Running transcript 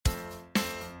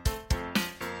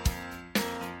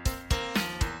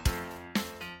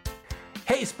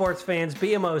Hey sports fans,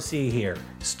 BMOC here.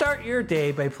 Start your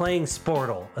day by playing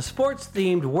Sportle, a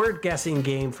sports-themed word-guessing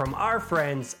game from our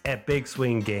friends at Big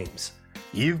Swing Games.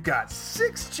 You've got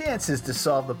 6 chances to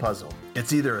solve the puzzle.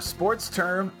 It's either a sports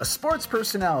term, a sports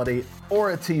personality,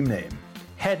 or a team name.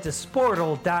 Head to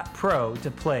sportle.pro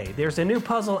to play. There's a new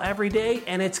puzzle every day,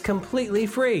 and it's completely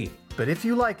free. But if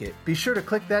you like it, be sure to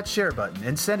click that share button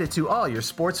and send it to all your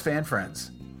sports fan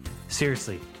friends.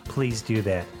 Seriously, please do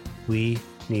that. We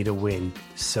need a win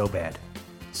so bad.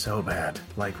 So bad,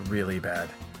 like really bad.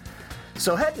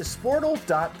 So head to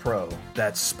sportle.pro,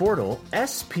 that's Sportle,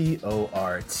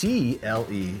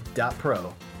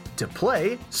 SPORTLE.pro, to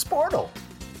play Sportle.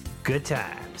 Good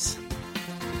times.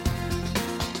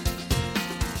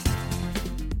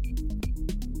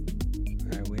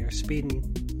 All right, we are speeding.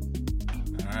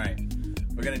 All right.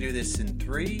 We're going to do this in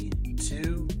 3,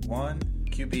 2, 1,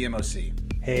 QBMOC.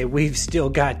 Hey, we've still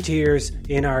got tears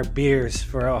in our beers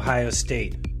for Ohio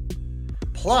State.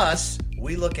 Plus,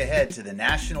 we look ahead to the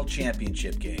national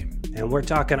championship game. And we're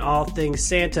talking all things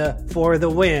Santa for the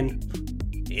win.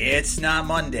 It's not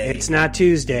Monday. It's not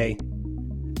Tuesday.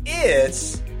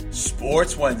 It's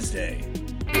Sports Wednesday.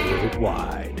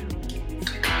 Worldwide.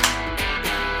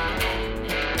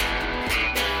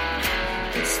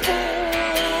 It's Sports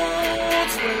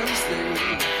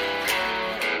Wednesday.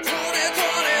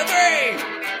 2023!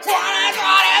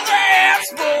 2023!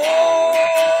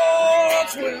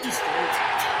 Sports Wednesday.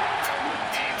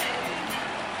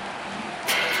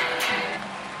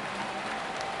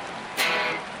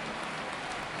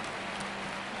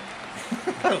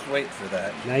 I was waiting for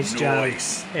that. Nice job,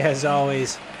 as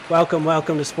always. Welcome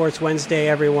to Sports Wednesday,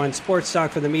 everyone. Sports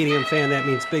talk for the medium fan. That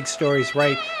means big stories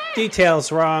right,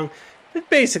 details wrong. But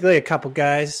basically a couple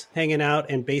guys hanging out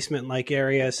in basement-like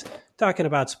areas, talking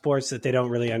about sports that they don't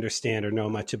really understand or know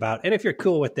much about. And if you're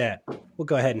cool with that, we'll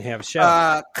go ahead and have a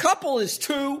show. Couple is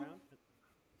 2.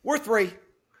 We're 3.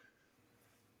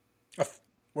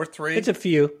 We're 3. It's a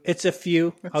few.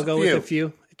 I'll go with a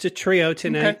few. It's a trio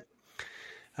tonight. Okay.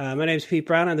 My name's Pete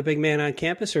Brown. I'm the big man on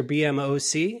campus, or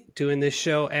BMOC, doing this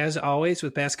show, as always,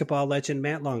 with basketball legend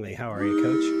Matt Longley. How are you,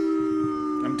 Coach?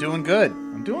 I'm doing good.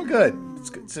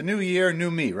 It's a new year,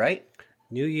 new me, right?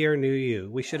 New year, new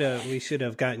you. We should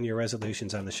have gotten your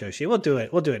resolutions on the show sheet. We'll do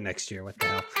it. We'll do it next year. What the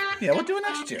hell? Yeah, we'll do it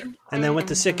next year. And then with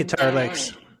the sick guitar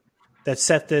licks that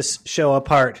set this show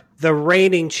apart, the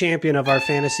reigning champion of our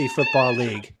fantasy football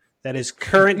league, that is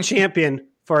current champion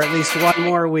for at least one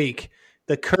more week.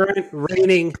 The current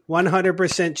reigning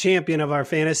 100% champion of our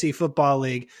fantasy football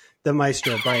league, the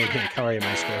Maestro, Brian Hink. How are you,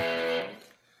 Maestro?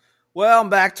 Well, I'm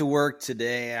back to work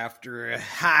today after a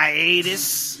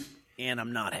hiatus, and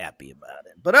I'm not happy about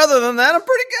it. But other than that, I'm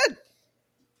pretty good.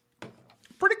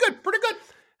 Pretty good.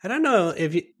 I don't know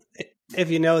if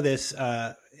you know this,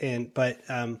 but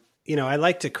I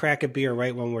like to crack a beer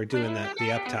right when we're doing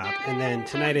the up top. And then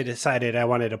tonight I decided I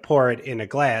wanted to pour it in a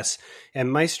glass.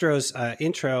 And Maestro's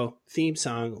intro theme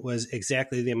song was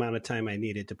exactly the amount of time I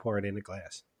needed to pour it in a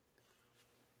glass.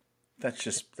 That's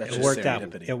it worked out.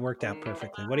 serendipity. It worked out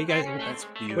perfectly. What are you guys? That's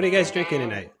beautiful. What are you guys drinking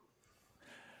tonight?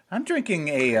 I'm drinking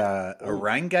a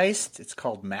Rheingeist. It's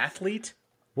called Mathlete.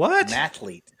 What?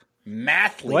 Mathlete.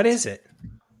 What is it?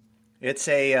 It's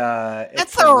a.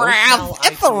 It's a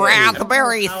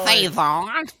raspberry saison.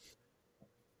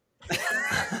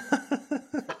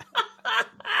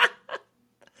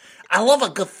 I love a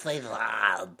good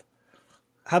saison.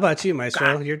 How about you,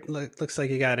 Maestro? Looks like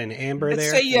you got an amber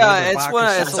there.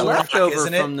 It's a leftover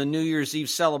isn't it? from the New Year's Eve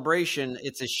celebration.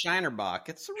 It's a Shinerbach.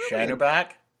 It's a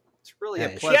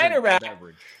pleasant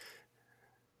beverage.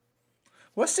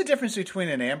 What's the difference between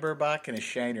an Amberbach and a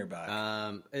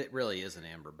Shinerbach? It really is an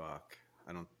amber Bach.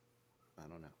 I don't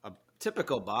know. A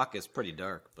typical Bach is pretty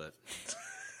dark, but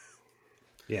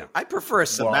yeah, I prefer a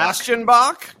Sebastian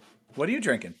Bach. What are you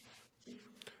drinking? 18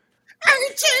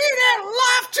 and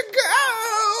life to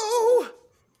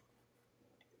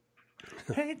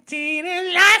go. 18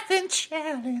 and life and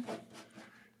challenge.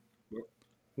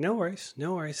 No worries.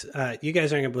 You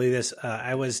guys aren't going to believe this.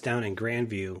 I was down in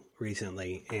Grandview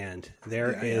recently, and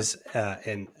there is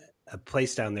a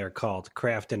place down there called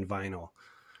Craft and Vinyl.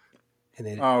 And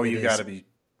you got to be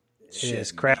It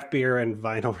is craft beer and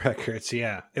vinyl records.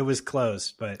 Yeah, it was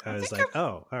closed, but I was like,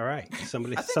 "Oh, all right,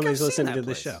 somebody's listening to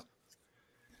the show."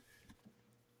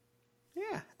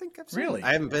 Yeah, I think I've seen really. it.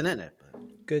 I haven't been in it,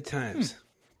 but Good times.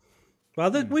 Well,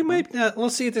 we might. We'll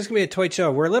see if there's gonna be a toy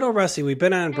show. We're a little rusty. We've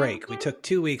been on break. We took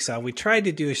 2 weeks off. We tried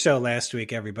to do a show last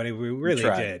week, everybody. We really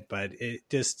did, but it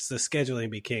just the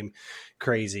scheduling became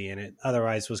crazy, and it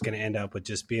otherwise was going to end up with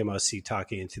just BMOC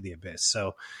talking into the abyss.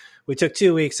 So we took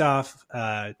 2 weeks off.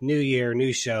 New year,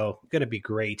 new show. Going to be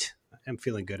great. I'm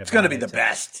feeling good about it. It's going to be the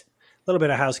best. A little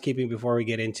bit of housekeeping before we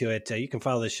get into it. You can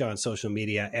follow the show on social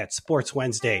media at Sports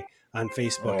Wednesday on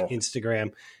Facebook,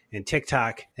 Instagram, and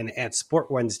TikTok, and at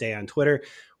Sport Wednesday on Twitter.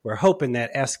 We're hoping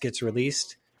that S gets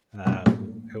released.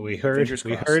 We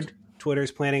heard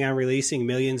Twitter's planning on releasing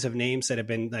millions of names that have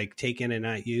been like taken and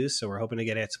not used. So we're hoping to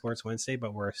get at Sports Wednesday,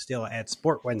 but we're still at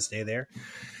Sport Wednesday there.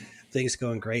 Things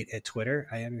going great at Twitter,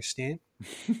 I understand.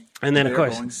 And then, of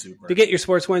course, to get your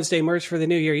Sports Wednesday merch for the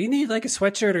new year, you need like a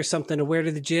sweatshirt or something to wear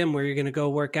to the gym where you're going to go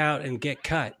work out and get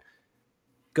cut.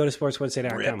 Go to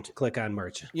sportswednesday.com, click on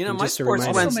merch. You know, my Sports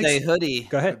Wednesday hoodie.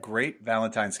 Go ahead. A great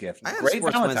Valentine's gift. I have a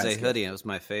Sports Wednesday hoodie. It was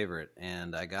my favorite.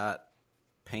 And I got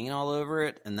paint all over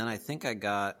it. And then I think I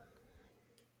got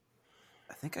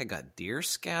deer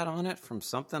scat on it from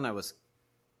something I was.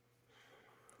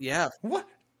 Yeah. What?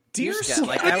 Deer scat?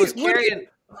 Like I was carrying.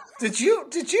 Did you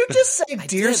just say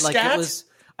deer scat?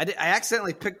 Like I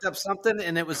accidentally picked up something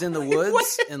and it was in the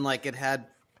woods and like it had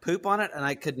poop on it and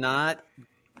I could not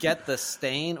get the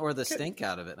stain or the stink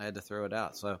out of it. I had to throw it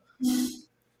out. So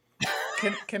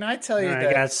can I tell you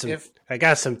that I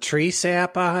got some tree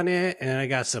sap on it and I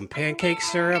got some pancake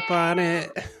syrup on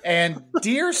it and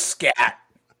deer scat.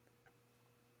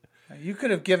 You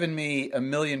could have given me a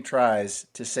million tries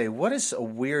to say, what is a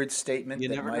weird statement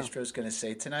that Maestro's going to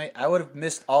say tonight? I would have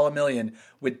missed all a million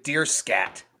with deer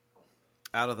scat.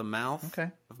 Out of the mouth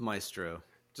of Maestro.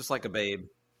 Just like a babe.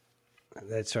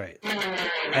 That's right.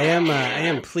 I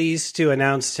am pleased to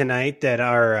announce tonight that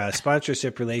our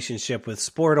sponsorship relationship with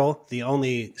Sportle, the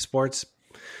only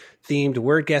sports-themed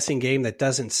word-guessing game that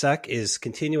doesn't suck, is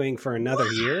continuing for another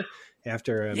year.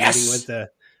 After a meeting with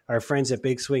our friends at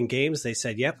Big Swing Games, they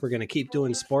said, yep, we're going to keep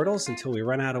doing Sportles until we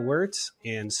run out of words.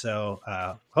 And so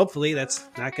hopefully that's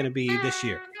not going to be this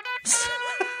year.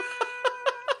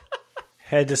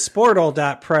 Head to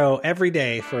Sportle.pro every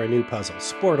day for a new puzzle.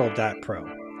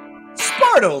 Sportle.pro.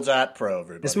 Sportle.pro,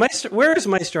 everybody. Where is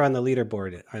Maestro on the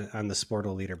leaderboard, on the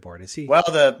Sportle leaderboard? Is he? Well,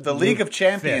 the League of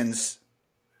Champions...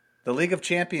 The League of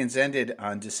Champions ended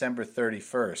on December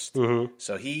 31st. Mm-hmm.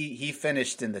 So he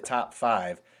finished in the top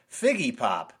 5. Figgy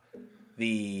Pop,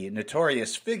 the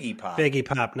notorious Figgy Pop. Figgy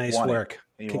Pop, nice work.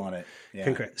 He won it. Yeah.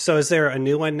 Congrats. So is there a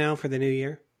new one now for the new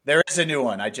year? There is a new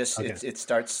one. It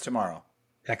starts tomorrow.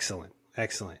 Excellent.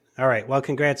 All right. Well,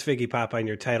 congrats, Figgy Pop, on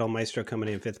your title. Maestro coming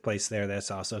in 5th place there.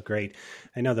 That's also great.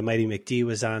 I know the Mighty McD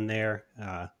was on there.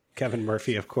 Kevin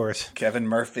Murphy, of course. Kevin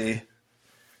Murphy,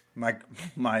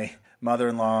 my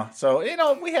mother-in-law. So,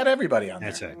 we had everybody on there.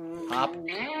 That's right. Pop.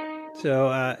 So,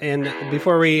 and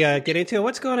before we get into it,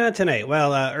 what's going on tonight?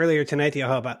 Well, earlier tonight, the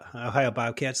Ohio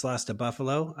Bobcats lost to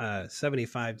Buffalo,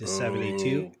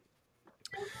 75-72.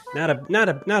 Not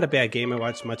a bad game. I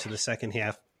watched much of the second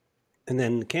half. And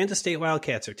then Kansas State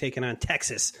Wildcats are taking on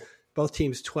Texas. Both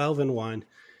teams 12-1.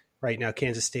 Right now,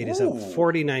 Kansas State is up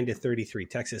 49-33.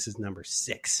 Texas is number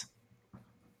 6.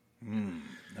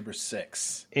 Number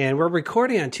 6. And we're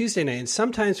recording on Tuesday night, and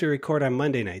sometimes we record on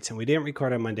Monday nights, and we didn't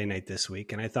record on Monday night this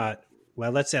week. And I thought,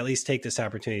 well, let's at least take this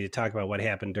opportunity to talk about what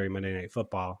happened during Monday Night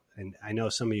Football. And I know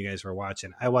some of you guys were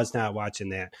watching. I was not watching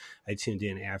that. I tuned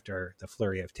in after the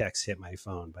flurry of texts hit my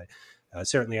phone. But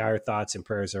certainly our thoughts and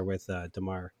prayers are with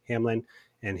Damar Hamlin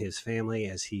and his family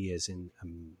as he is in a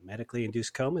medically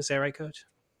induced coma. Is that right, Coach?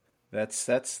 That's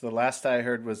the last I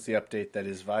heard was the update that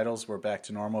his vitals were back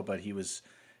to normal, but he was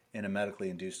in a medically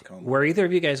induced coma. Were either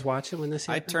of you guys watching when this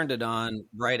happened? I turned it on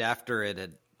right after it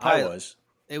had. I was.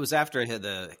 It was after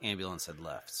the ambulance had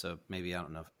left, so maybe, I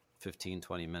don't know, 15,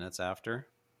 20 minutes after.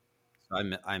 So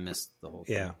I missed the whole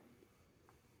thing. Yeah.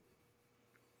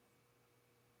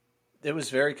 It was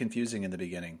very confusing in the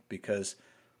beginning because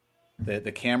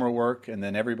the camera work and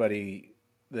then everybody,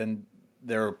 then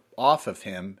they're off of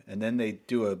him and then they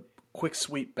do a quick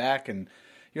sweep back and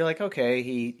you're like, okay,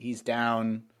 he's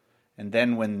down. And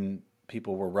then when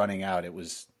people were running out, it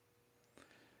was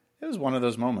one of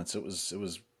those moments. It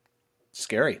was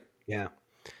scary. Yeah.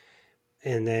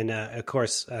 And then, of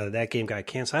course, that game got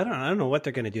canceled. I don't know what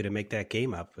they're going to do to make that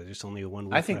game up. There's only 1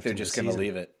 week. I think they're just going to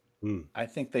leave it. I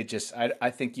think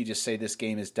I think you just say this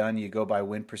game is done. You go by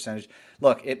win percentage.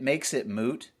 Look, it makes it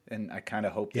moot, and I kind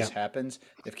of hope this happens.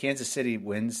 If Kansas City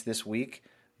wins this week,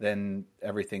 then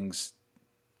everything's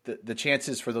the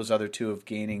chances for those other two of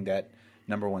gaining that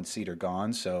number 1 seed are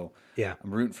gone. So yeah,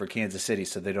 I'm rooting for Kansas City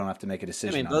so they don't have to make a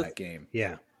decision on that game.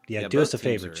 Yeah. Do us a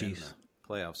favor, Chiefs.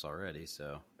 Playoffs already,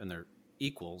 and they're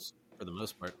equals for the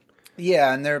most part.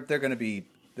 Yeah, and they're going to be.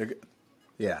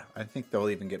 Yeah, I think they'll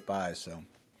even get by. So.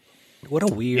 What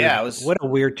a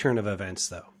weird turn of events,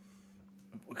 though.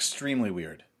 Extremely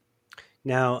weird.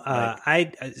 Now,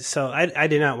 I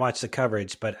did not watch the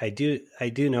coverage, but I do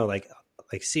know like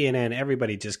like CNN,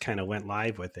 everybody just kind of went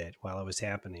live with it while it was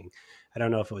happening. I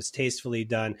don't know if it was tastefully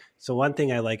done. So one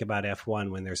thing I like about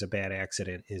F1 when there's a bad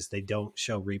accident is they don't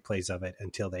show replays of it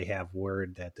until they have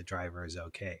word that the driver is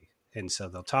okay. And so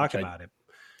they'll talk about it.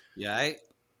 Yeah,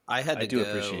 I had to go,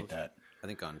 appreciate that. I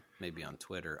think on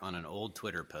Twitter, on an old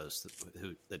Twitter post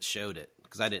that showed it,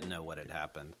 because I didn't know what had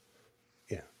happened.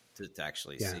 Yeah. To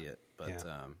actually see it. But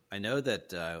I know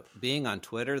that being on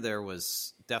Twitter, there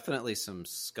was definitely some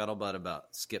scuttlebutt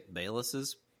about Skip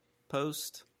Bayless's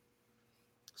post.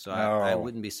 So I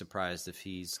wouldn't be surprised if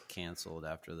he's canceled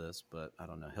after this, but I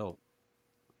don't know.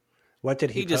 What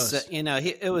did he just post?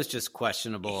 said, it was just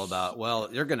questionable about, well,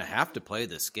 you're going to have to play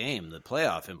this game. The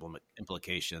playoff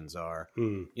implications are,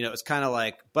 it's kind of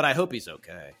like, but I hope he's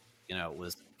okay. It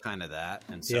was kind of that.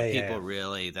 And so people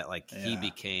really that he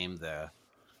became the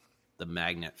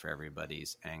magnet for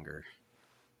everybody's anger.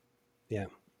 Yeah.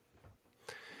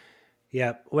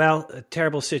 Yeah. Well, a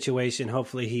terrible situation.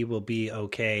 Hopefully he will be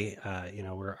okay.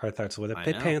 Our thoughts with a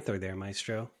Pitt Panther there,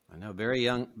 Maestro. I know. Very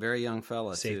young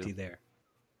fella. Safety too. there.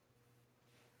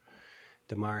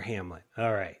 Damar Hamlin.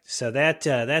 All right. So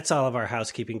that's all of our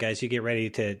housekeeping, guys. You get ready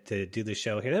to do the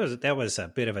show here. That was a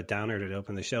bit of a downer to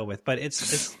open the show with, but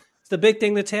it's the big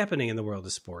thing that's happening in the world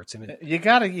of sports. And you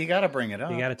gotta bring it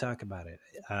up. You got to talk about it.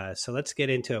 So let's get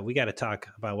into it. We got to talk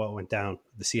about what went down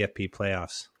the CFP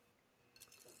playoffs.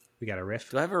 We got a riff?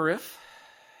 Do I have a riff?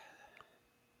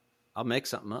 I'll make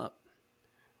something up.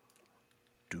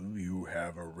 Do you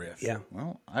have a riff? Yeah.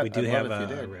 Well, we do have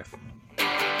a riff.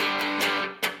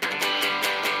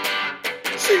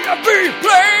 CFP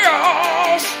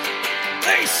playoffs,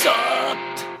 they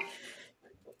sucked.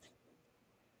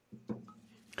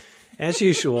 As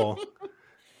usual,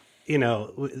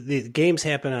 the games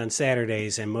happen on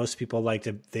Saturdays, and most people like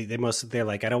to. They're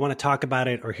like, I don't want to talk about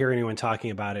it or hear anyone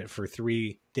talking about it for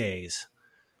 3 days.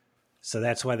 So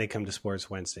that's why they come to Sports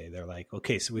Wednesday. They're like,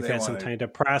 okay, so we've had some time to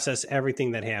process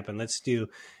everything that happened. Let's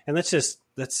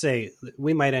say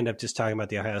we might end up just talking about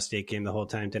the Ohio State game the whole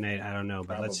time tonight. I don't know,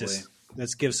 but Probably.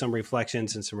 let's give some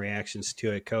reflections and some reactions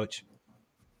to it, Coach.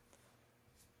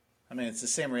 I mean, it's the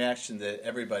same reaction that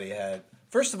everybody had.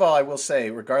 First of all, I will say,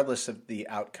 regardless of the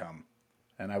outcome,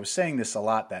 and I was saying this a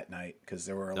lot that night because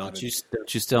there were a lot of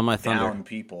don't you steal my thunder. down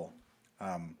people.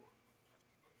 It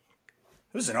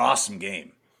was an awesome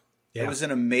game. Yeah. It was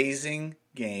an amazing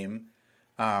game.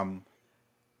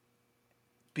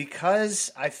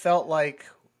 Because I felt like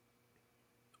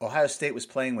Ohio State was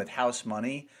playing with house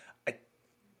money,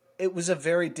 it was a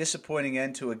very disappointing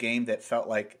end to a game that felt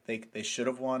like they should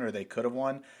have won or they could have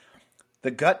won.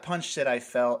 The gut punch that I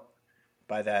felt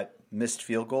by that missed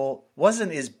field goal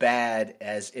wasn't as bad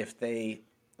as if they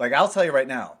 – like, I'll tell you right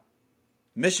now,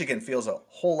 Michigan feels a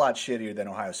whole lot shittier than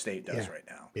Ohio State does right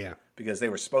now. Yeah. Because they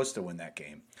were supposed to win that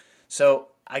game. So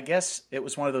I guess it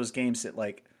was one of those games that,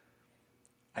 like,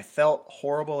 I felt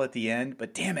horrible at the end,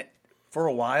 but damn it, for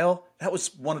a while, that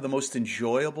was one of the most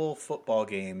enjoyable football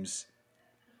games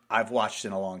I've watched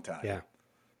in a long time. Yeah.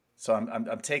 So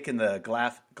I'm taking the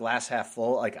glass half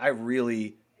full. Like, I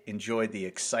really enjoyed the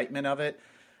excitement of it.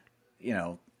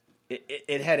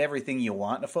 It had everything you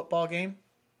want in a football game.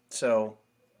 So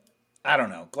I don't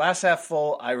know. Glass half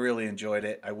full, I really enjoyed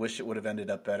it. I wish it would have ended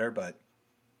up better, but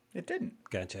it didn't.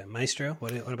 Gotcha. Maestro,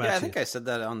 what about you? I think I said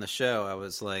that on the show. I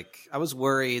was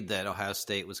worried that Ohio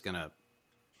State was going to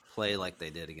play like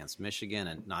they did against Michigan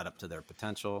and not up to their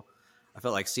potential. I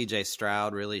felt like C.J.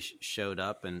 Stroud really showed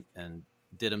up and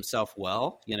did himself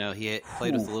well. He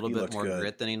played with a little bit more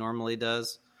grit than he normally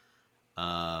does.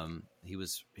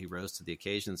 He rose to the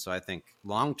occasion. So I think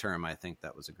long term,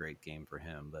 that was a great game for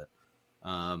him. But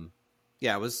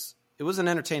it was an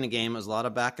entertaining game. It was a lot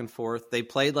of back and forth. They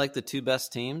played like the two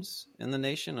best teams in the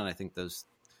nation, and I think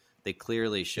they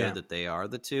clearly showed that they are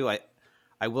the two.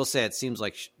 I will say it seems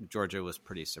like Georgia was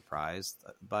pretty surprised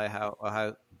by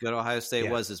how good Ohio State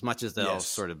was, as much as they'll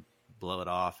sort of blow it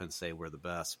off and say we're the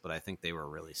best. But I think they were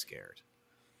really scared,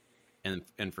 and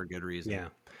for good reason. Yeah.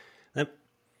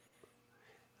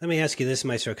 Let me ask you this,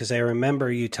 Maestro, because I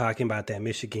remember you talking about that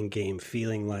Michigan game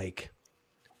feeling like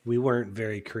we weren't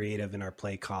very creative in our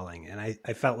play calling. And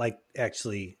I felt like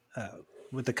actually,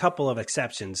 with a couple of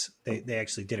exceptions, they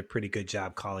actually did a pretty good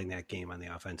job calling that game on the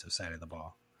offensive side of the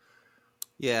ball.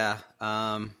 Yeah.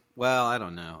 Well, I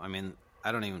don't know. I mean,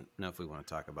 I don't even know if we want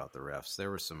to talk about the refs.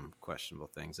 There were some questionable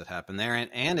things that happened there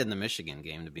and in the Michigan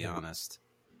game, to be honest.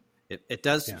 It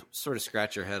does sort of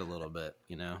scratch your head a little bit,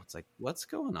 It's like, what's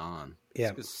going on?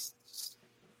 Yeah.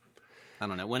 I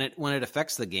don't know. When it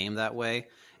affects the game that way,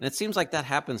 and it seems like that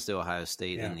happens to Ohio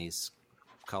State in these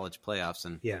college playoffs,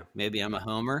 and maybe I'm a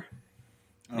homer.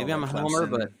 Maybe I'm a homer,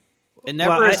 but It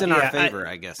never is in our favor,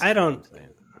 I guess. I don't.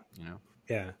 You know.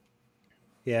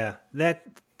 Yeah.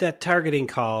 That targeting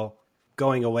call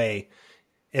going away,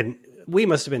 and we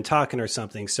must have been talking or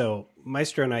something. So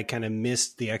Maestro and I kind of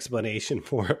missed the explanation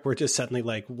for it. We're just suddenly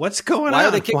like, "What's going on? Why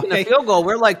are they kicking a field goal?"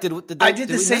 We're like, "Did I did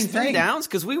the we same miss 3 thing. downs?"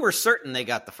 Because we were certain they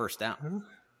got the first down.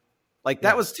 Like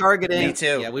that was targeting. Me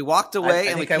too. Yeah, we walked away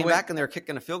and we think I came went- back and they were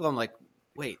kicking a field goal. I'm like,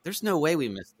 wait, there's no way we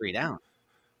missed 3 downs.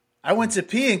 I went to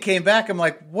pee and came back. I'm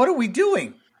like, what are we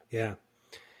doing? Yeah.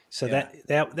 So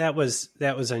that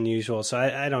was unusual. So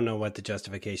I don't know what the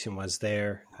justification was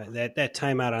there. That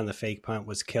timeout on the fake punt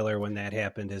was killer when that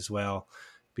happened as well,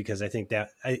 because I think that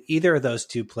either of those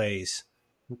two plays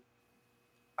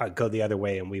go the other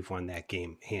way and we've won that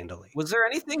game handily. Was there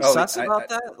anything Oh, sus about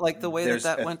that? Like the way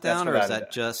that went that's down, or what is I-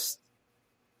 that just?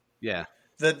 Yeah.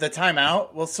 The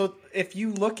timeout. Well, so if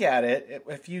you look at it,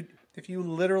 if you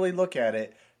literally look at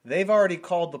it, they've already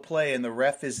called the play and the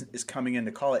ref is coming in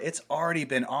to call it. It's already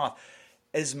been off.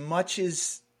 As much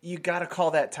as you got to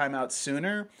call that timeout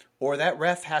sooner, or that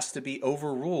ref has to be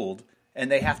overruled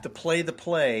and they have to play the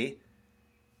play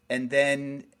and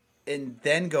then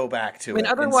go back to it. I mean,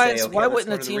 and otherwise, say, okay, why let's wouldn't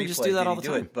go the to team just replay. do that Did all he the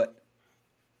do time? it? But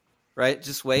Right?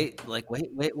 Just wait. Like, wait.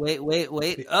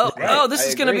 Right, Oh, this I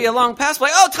is going to be agree. a long pass play.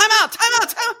 Oh,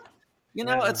 timeout. You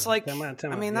know, it's like, Timeout.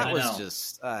 I mean, that I was know.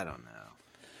 just, I don't know.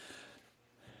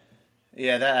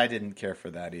 yeah, that I didn't care for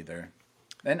that either.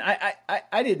 And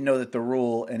I didn't know that the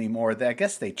rule anymore. I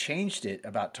guess they changed it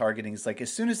about targeting. It's like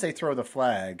as soon as they throw the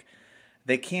flag,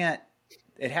 they can't.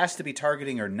 It has to be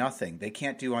targeting or nothing. They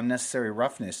can't do unnecessary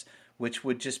roughness, which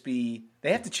would just be.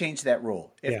 They have to change that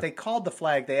rule. If they called the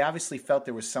flag, they obviously felt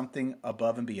there was something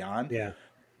above and beyond. Yeah.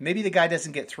 Maybe the guy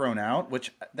doesn't get thrown out,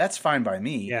 which that's fine by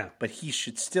me. Yeah. But he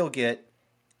should still get.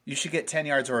 You should get 10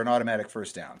 yards or an automatic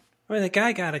first down. I mean, the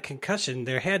guy got a concussion.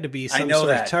 There had to be I some know sort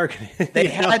that. of targeting. They You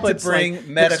know, had to it's bring like,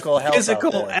 medical there's help out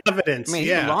physical there. evidence. I mean,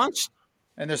 yeah. he launched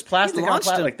And there's plastic on launched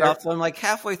plastic. Like stuff from like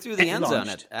halfway through the He end zone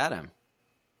launched. at him.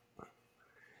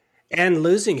 And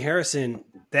losing Harrison,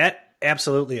 that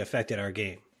absolutely affected our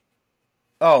game.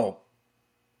 Oh,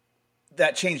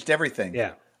 that changed everything.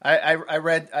 Yeah. I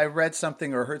read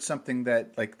something or heard something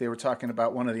that like they were talking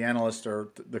about, one of the analysts or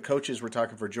the coaches were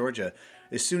talking for Georgia.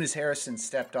 As soon as Harrison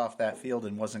stepped off that field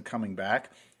and wasn't coming back,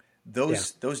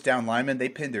 those down linemen, they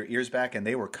pinned their ears back and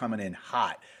they were coming in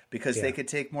hot because they could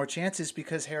take more chances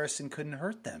because Harrison couldn't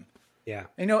hurt them. Yeah.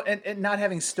 You know, and not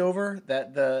having Stover,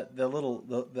 that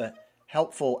the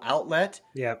helpful outlet,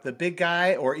 Yeah. the big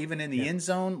guy, or even in the end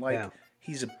zone, like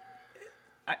he's a.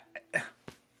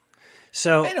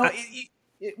 So I know.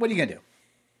 What are you gonna do?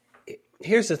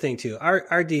 here's the thing too.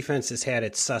 Our defense has had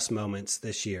its sus moments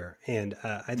this year, and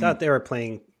I thought they were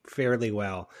playing fairly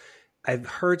well. I've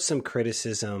heard some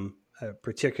criticism,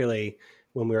 particularly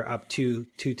when we were up two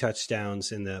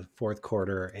touchdowns in the fourth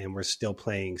quarter, and we're still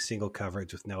playing single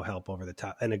coverage with no help over the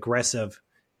top. An aggressive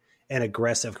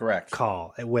Correct.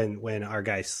 call when our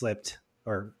guy slipped,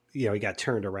 or he got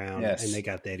turned around Yes. and they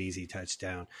got that easy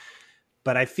touchdown.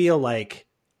 But I feel like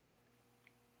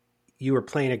you were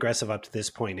playing aggressive up to this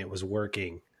point. It was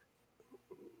working.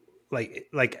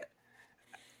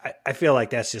 I feel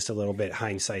like that's just a little bit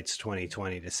hindsight's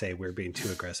 2020 to say we're being too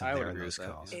aggressive I would there in agree those with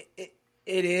that. calls.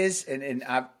 It is, and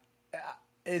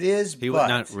it is. He but would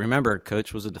not remember.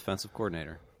 Coach was a defensive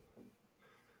coordinator.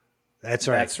 That's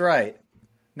right. That's right.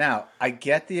 Now I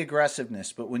get the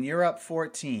aggressiveness, but when you're up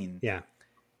 14, Yeah.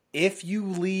 if you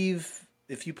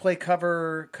play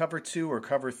cover 2 or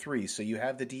cover 3, so you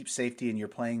have the deep safety and you're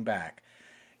playing back,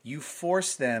 you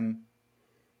force them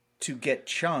to get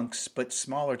chunks, but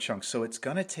smaller chunks. So it's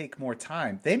going to take more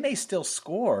time. They may still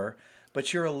score,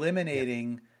 but you're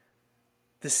eliminating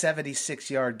the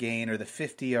 76-yard gain or the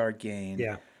 50-yard gain.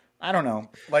 Yeah. I don't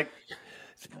know.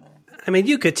 I mean,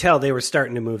 you could tell they were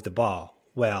starting to move the ball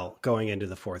well going into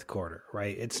the fourth quarter,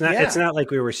 right? It's not like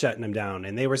we were shutting them down,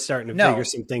 and they were starting to figure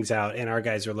some things out, and our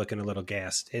guys were looking a little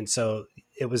gassed. And so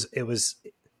it was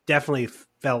definitely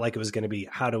felt like it was going to be,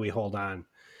 how do we hold on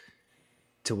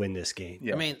to win this game?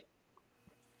 Yeah. I mean,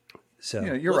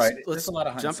 you're right. There's Let's a lot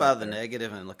of jump hindsight out of the there.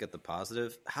 negative and look at the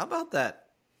positive. How about that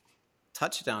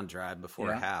touchdown drive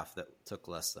before half that took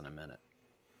less than a minute?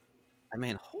 I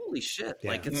mean, holy shit.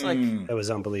 Yeah. Like, it's like, That was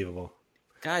unbelievable.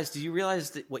 guys, do you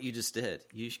realize what you just did?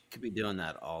 You could be doing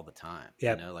that all the time.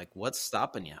 Yep. You know, like, what's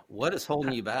stopping you? What is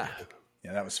holding you back?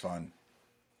 Yeah, that was fun.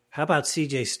 How about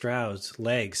CJ Stroud's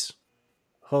legs?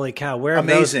 Holy cow. Where have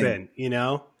Amazing. those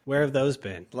been? Where have those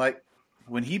been? Like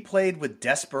when he played with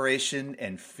desperation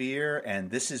and fear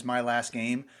and this is my last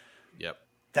game, Yep.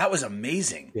 that was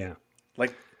amazing. Yeah.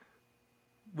 Like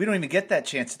we don't even get that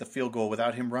chance at the field goal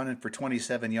without him running for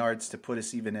 27 yards to put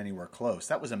us even anywhere close.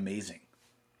 That was amazing.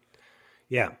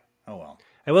 Yeah. Oh, well.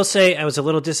 I will say I was a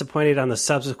little disappointed on the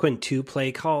subsequent 2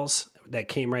 play calls that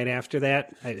came right after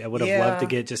that. I would have loved to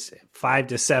get just 5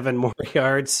 to 7 more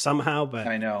yards somehow, but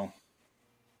I know.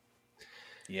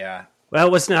 Yeah. Well,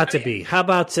 it was not to be. How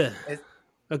about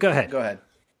go ahead. Go ahead.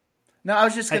 No, I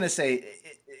was just going to say,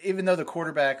 even though the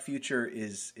quarterback future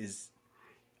is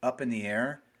up in the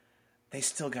air, they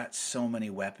still got so many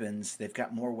weapons. They've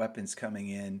got more weapons coming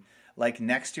in. Like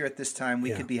next year at this time,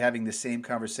 we could be having the same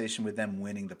conversation with them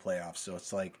winning the playoffs. So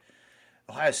it's like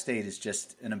Ohio State is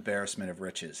just an embarrassment of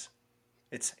riches.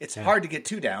 It's hard to get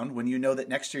 2 down when you know that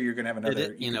next year you're going to have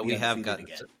another. We have got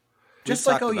again. Just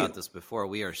like talked about this before.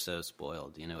 We are so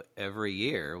spoiled. Every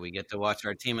year we get to watch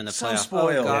our team in the playoffs.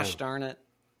 Spoiled. Oh gosh, darn it!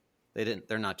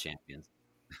 They're not champions.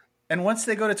 And once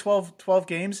they go to 12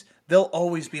 games, they'll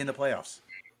always be in the playoffs.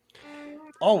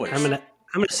 Always. I'm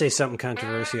gonna say something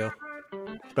controversial,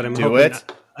 but I'm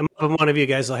hoping one of you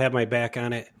guys will have my back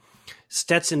on it.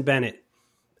 Stetson Bennett,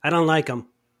 I don't like him.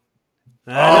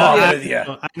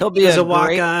 He'll be a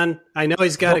walk-on. I know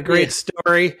he's got a great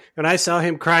story. When I saw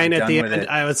him crying at the end,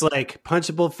 I was like,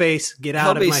 "Punchable face, get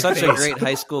out of my face." He'll be such a great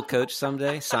high school coach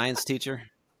someday, science teacher.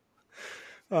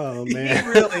 Oh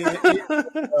man,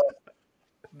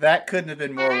 that couldn't have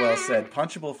been more well said.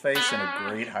 Punchable face and a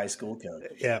great high school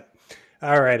coach. Yeah.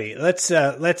 Alrighty,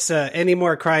 let's any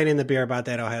more crying in the beer about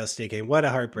that Ohio State game. What a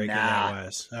heartbreaker that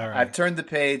was. All right. I've turned the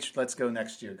page. Let's go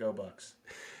next year. Go Bucks.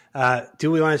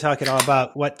 Do we want to talk at all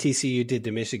about what TCU did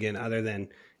to Michigan other than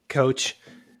coach?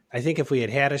 I think if we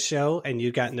had a show and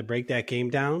you'd gotten to break that game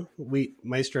down,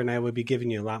 Maestro and I would be giving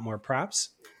you a lot more props.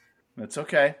 That's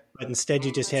okay. But instead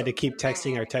you just had to keep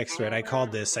texting our text thread. I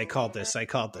called this.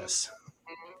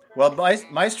 Well,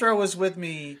 Maestro was with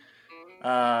me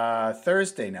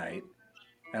Thursday night,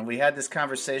 and we had this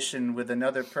conversation with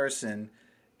another person,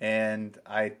 and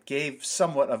I gave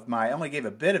I only gave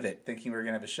a bit of it, thinking we were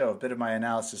going to have a show, a bit of my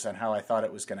analysis on how I thought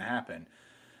it was going to happen.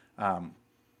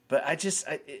 But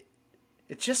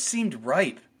it just seemed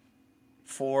ripe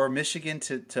for Michigan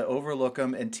to overlook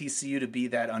them and TCU to be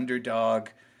that underdog.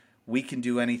 We can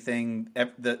do anything.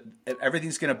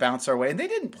 Everything's going to bounce our way. And they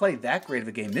didn't play that great of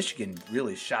a game. Michigan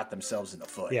really shot themselves in the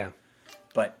foot. Yeah.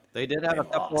 But they did have a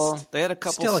couple. They had a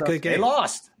couple. Still a good game. They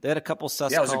lost. They had a couple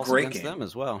sus it was calls a great against game. them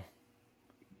as well.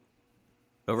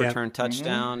 Overturned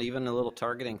touchdown, even a little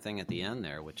targeting thing at the end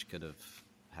there, which could have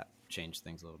changed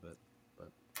things a little bit.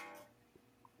 But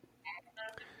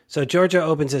so Georgia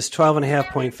opens as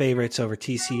 12.5-point favorites over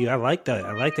TCU. I like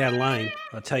that line.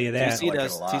 I'll tell you that.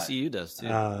 TCU does too.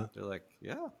 They're like,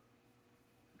 yeah,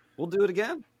 we'll do it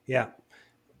again. Yeah,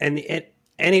 and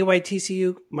anyway,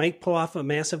 TCU might pull off a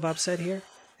massive upset here.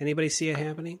 Anybody see it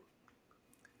happening?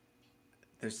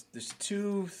 There's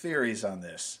 2 theories on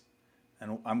this,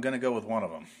 and I'm going to go with one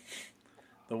of them.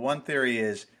 The one theory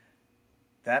is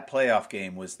that playoff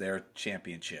game was their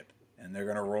championship, and they're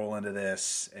going to roll into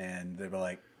this, and they'll be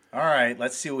like, all right,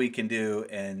 let's see what we can do.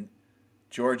 And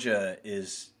Georgia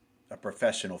is a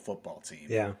professional football team.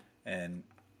 Yeah. And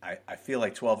I feel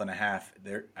like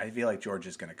 12.5, I feel like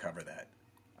Georgia's going to cover that.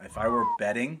 If I were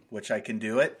betting, which I can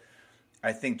do it,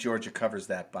 I think Georgia covers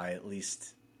that by at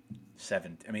least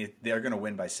 7. I mean, they're going to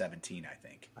win by 17, I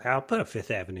think. I'll put a Fifth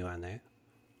Avenue on there.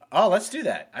 Oh, let's do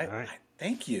that. Right.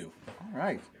 Thank you. All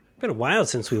right. It's been a while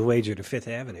since we wagered a Fifth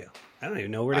Avenue. I don't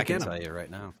even know where to get them. I can tell you right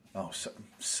now. Oh,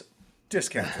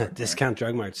 discount. Discount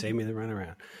Drug Mart. Save me the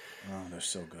runaround. Oh, they're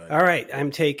so good. All right. I'm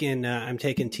taking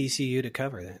TCU to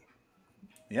cover then.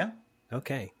 Yeah.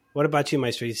 Okay. What about you,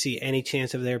 Maestro? Do you see any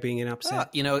chance of there being an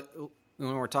upset?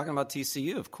 When we're talking about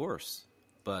TCU, of course.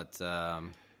 But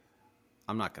I'm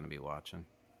not going to be watching.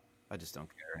 I just don't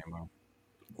care anymore.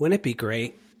 Wouldn't it be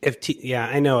great if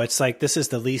I know it's like this is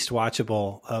the least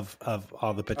watchable of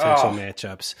all the potential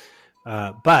matchups.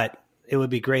 But it would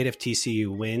be great if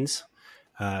TCU wins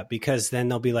because then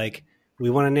they'll be like, we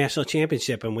won a national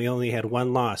championship and we only had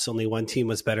one loss. Only one team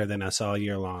was better than us all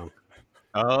year long.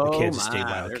 Oh, the Kansas State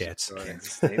Wildcats.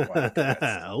 Kansas State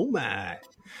Wildcats. Oh, my.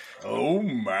 Oh,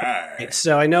 my.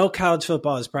 So I know college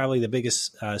football is probably the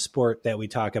biggest sport that we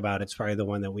talk about. It's probably the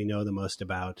one that we know the most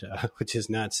about, which is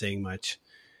not saying much.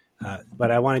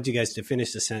 But I wanted you guys to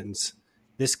finish the sentence.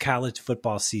 This college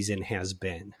football season has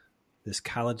been.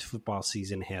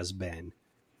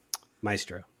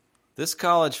 Maestro. This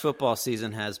college football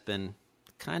season has been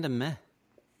kind of meh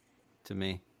to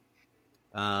me.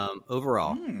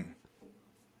 Overall.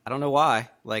 I don't know why.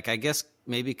 Like, I guess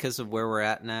maybe because of where we're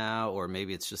at now, or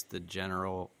maybe it's just the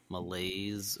general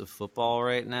malaise of football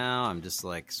right now. I'm just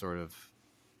like sort of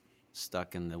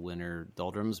stuck in the winter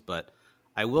doldrums, but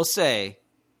I will say,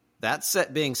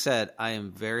 being said, I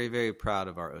am very, very proud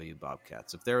of our OU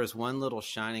Bobcats. If there was one little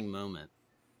shining moment,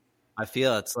 I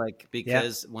feel it's like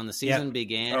because when the season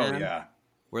began,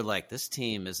 we're like, this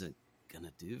team isn't going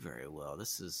to do very well.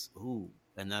 This is,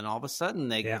 and then all of a sudden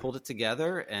they pulled it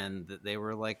together and they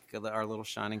were like our little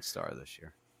shining star this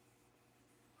year.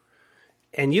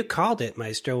 And you called it,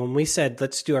 Maestro, when we said,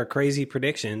 let's do our crazy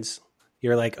predictions.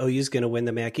 You're like, OU's going to win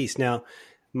the MAC East. Now,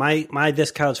 my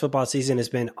this college football season has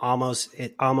been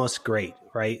almost great,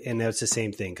 right? And that's the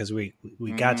same thing because we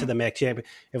got to the MAC champion.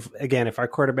 If our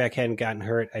quarterback hadn't gotten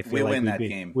hurt, I feel like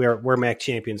we're MAC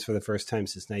champions for the first time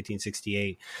since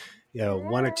 1968.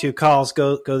 One or two calls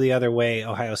go the other way.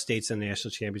 Ohio State's in the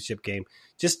national championship game.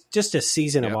 Just a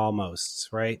season of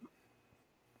almosts, right?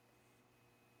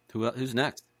 Who's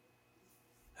next?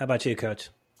 How about you, Coach?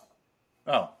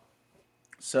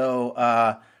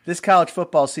 So this college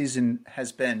football season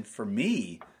has been, for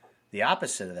me, the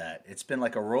opposite of that. It's been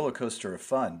like a roller coaster of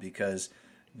fun because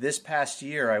this past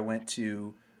year I went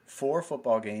to 4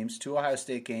 football games, 2 Ohio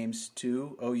State games,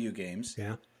 2 OU games.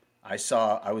 Yeah. I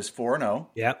was 4-0.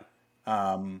 Yep.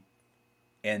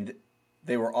 And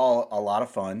they were all a lot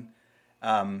of fun.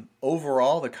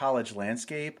 Overall, the college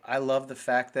landscape, I love the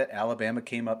fact that Alabama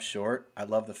came up short. I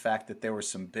love the fact that there were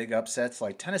some big upsets.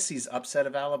 Like Tennessee's upset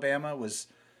of Alabama was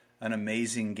an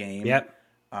amazing game. Yep.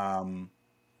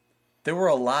 There were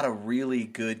a lot of really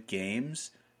good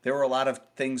games. There were a lot of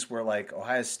things where, like,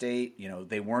 Ohio State,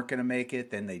 they weren't going to make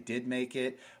it. Then they did make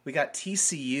it. We got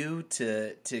TCU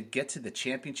to get to the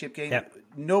championship game. Yep.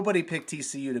 Nobody picked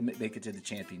TCU to make it to the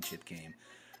championship game.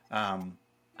 I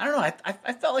don't know.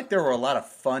 I felt like there were a lot of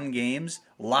fun games,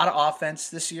 a lot of offense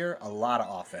this year, a lot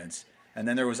of offense. And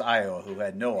then there was Iowa, who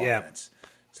had no offense.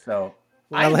 So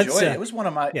I enjoyed it. It was one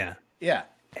of my yeah.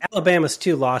 Alabama's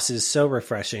 2 losses, so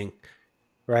refreshing,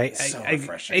 right? So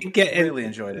refreshing. I really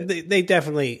enjoyed it. They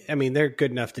definitely, they're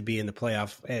good enough to be in the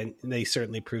playoff, and they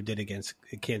certainly proved it against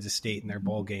Kansas State in their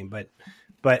bowl game. But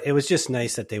it was just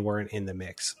nice that they weren't in the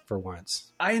mix for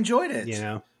once. I enjoyed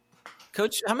it.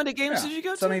 Coach, how many games did you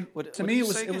go to? To me, it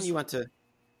was you went to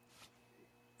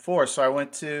 4. So I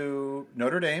went to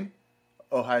Notre Dame,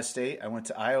 Ohio State. I went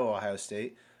to Iowa, Ohio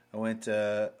State. I went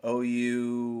to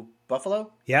OU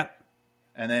Buffalo. Yep.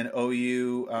 And then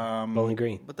OU Bowling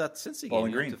Green. But that's Cincy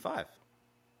Bowling game. Green. To 5.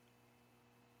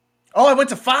 Oh, I went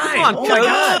to 5. Come on, oh my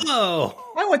God!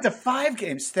 Oh. I went to 5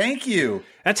 games. Thank you.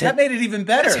 That made it even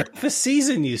better. That's half a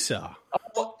season you saw.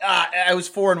 I was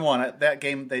 4-1. That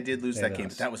game, they did lose that game,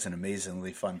 but that was an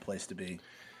amazingly fun place to be.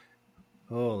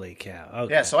 Holy cow!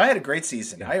 Okay. Yeah, so I had a great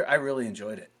season. Yeah. I really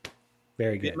enjoyed it.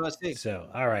 Very good. So,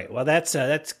 all right. Well, that's.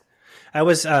 I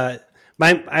was. I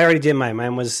already did mine.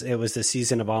 Mine was the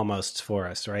season of almost for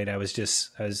us, right? I was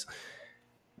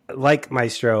like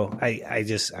Maestro.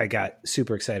 I got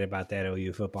super excited about that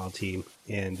OU football team,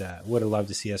 and would have loved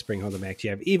to see us bring home the MAC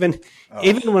champ. Even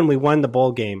when we won the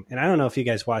bowl game, and I don't know if you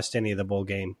guys watched any of the bowl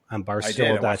game on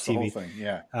Barstool.tv.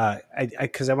 Yeah,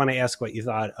 because I want to ask what you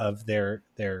thought of their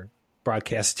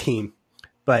broadcast team,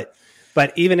 but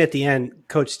even at the end,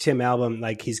 Coach Tim Album,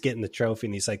 like, he's getting the trophy,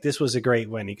 and he's like, "This was a great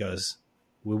win." He goes,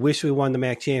 "We wish we won the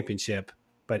MAC championship,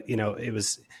 but it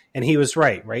was," and he was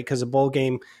right? Because a bowl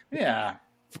game,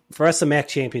 for us, the MAC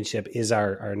championship is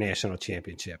our national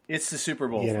championship. It's the Super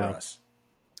Bowl for us.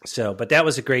 So, but that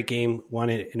was a great game, won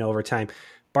it in overtime.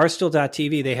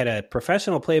 Barstool.tv, they had a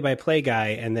professional play-by-play guy,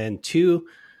 and then 2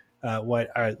 what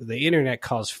are the internet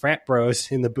calls frat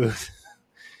bros in the booth.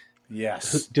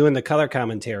 Yes, doing the color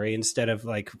commentary instead of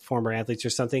like former athletes or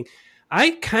something. I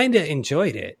kind of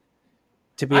enjoyed it,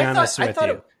 to be honest with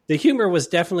you. The humor was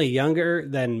definitely younger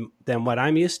than what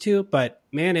I'm used to, but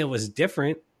man, it was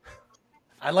different.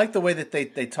 I like the way that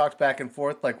they talked back and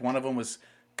forth. Like, one of them was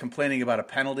complaining about a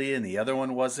penalty and the other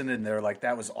one wasn't, and they're like,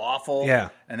 "That was awful." Yeah,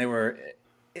 and they were.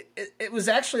 It was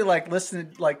actually like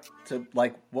listening to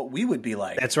what we would be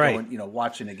like. That's right.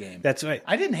 Watching a game. That's right.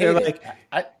 I didn't hate it.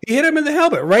 He hit him in the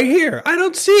helmet right here. I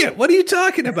don't see it. What are you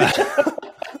talking about?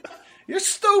 You're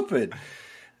stupid.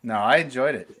 No, I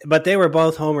enjoyed it. But they were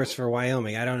both homers for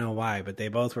Wyoming. I don't know why, but they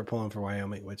both were pulling for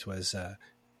Wyoming, which was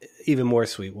even more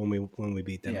sweet when we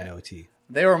beat them in OT.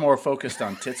 They were more focused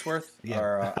on Titsworth,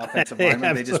 our offensive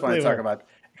lineman. They just want to talk about.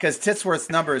 Because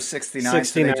Titsworth's number is 69.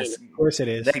 69, so of course it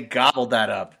is. They gobbled that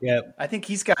up. Yep. I think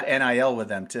he's got NIL with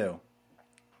them, too.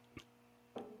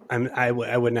 I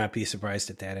would not be surprised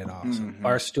at that at all. Mm-hmm. So,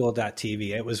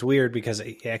 Barstool.tv. It was weird because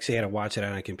I actually had to watch it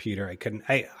on a computer. I couldn't.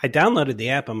 I downloaded the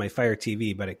app on my Fire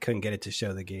TV, but I couldn't get it to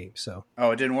show the game. So.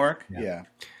 Oh, it didn't work? Yeah.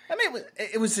 I mean,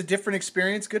 it was a different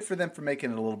experience. Good for them for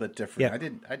making it a little bit different.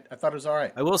 Yeah. I thought it was all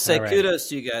right. I will say All right. kudos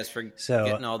to you guys for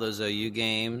getting all those OU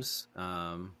games.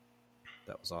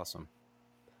 That was awesome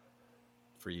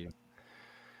for you.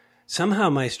 Somehow,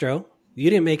 Maestro, you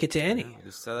didn't make it to any.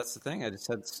 So that's the thing. I just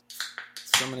had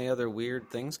so many other weird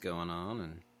things going on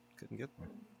and couldn't get there.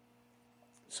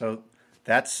 So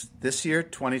that's this year,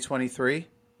 2023.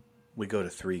 We go to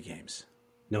 3 games.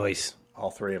 Noise.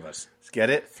 All 3 of us. Get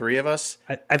it? 3 of us.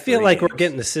 I feel 3 like games. we're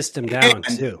getting the system down,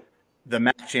 And too. The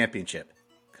MAC championship,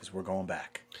 because we're going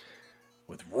back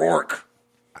with Rourke.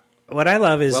 What I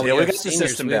love is we have got the seniors.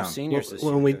 system We have down. seniors this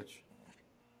When year, we- Coach.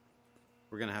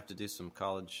 We're going to have to do some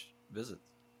college visits.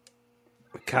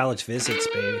 college visits,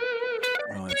 baby.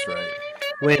 Oh, that's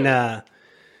right.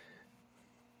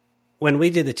 When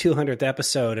we did the 200th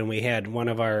episode and we had one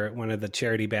of the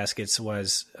charity baskets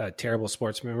was terrible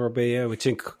sports memorabilia, which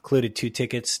included 2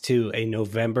 tickets to a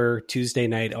November Tuesday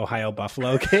night Ohio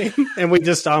Buffalo game, and we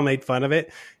just all made fun of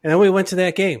it. And then we went to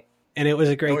that game, and it was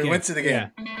a great game. We went to the game,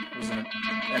 Yeah.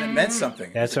 and it meant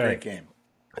something. That's it was a right. Great game.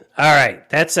 All right,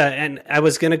 that's and I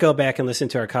was going to go back and listen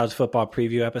to our college football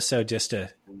preview episode just to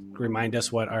remind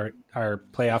us what our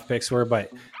playoff picks were,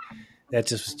 but that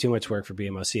just was too much work for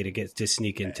BMOC to get to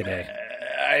sneak in today.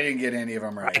 I didn't get any of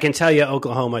them right. I can tell you,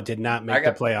 Oklahoma did not make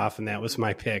got- the playoff, and that was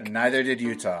my pick. And neither did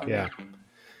Utah. Yeah.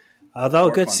 Although,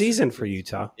 More good fun. season for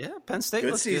Utah. Yeah, Penn State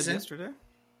Good looked season. good yesterday.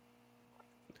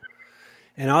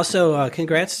 And also,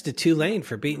 congrats to Tulane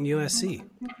for beating USC.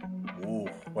 Ooh,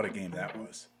 what a game that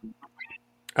was.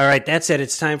 All right, that's it.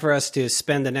 It's time for us to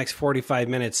spend the next 45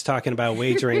 minutes talking about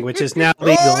wagering, which is now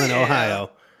legal in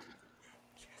Ohio.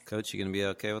 Coach, you going to be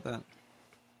okay with that?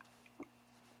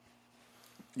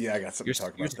 Yeah, I got something to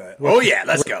talk about that. We're- Oh, yeah,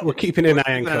 let's go. We're keeping an eye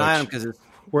on Keep an eye on him Coach. because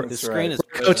We're- the That's screen right. is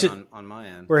Coach- frozen on my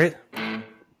end.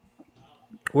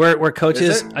 We're Coach's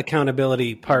Is it?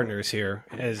 accountability partners here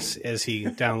as he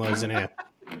downloads an app.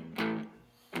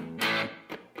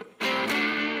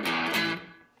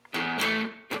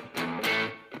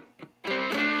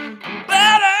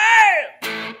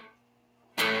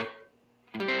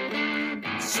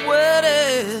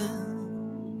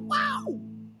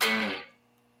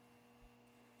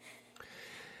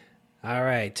 All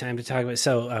right, time to talk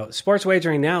about sports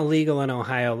wagering now legal in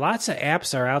Ohio. Lots of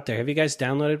apps are out there. Have you guys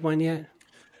downloaded one yet?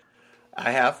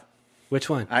 I have. Which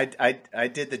one? I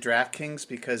did the DraftKings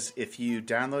because if you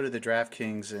downloaded the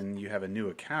DraftKings and you have a new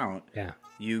account, Yeah.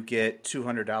 you get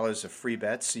 $200 of free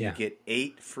bets. So Yeah. you get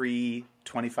 8 free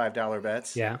 $25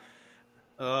 bets. Yeah.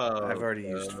 Oh, I've already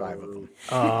used 5 of them.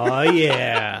 Oh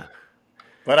yeah.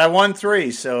 But I won 3,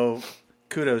 so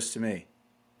kudos to me.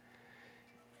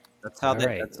 that's how All they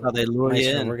right. that's how they lure you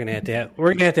Maestro, in. we're gonna have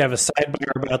to have a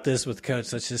sidebar about this with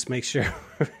Coach. Let's just make sure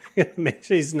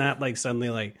he's not like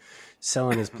suddenly like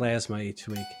selling his plasma each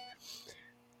week.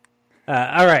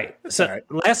 All right. So all right.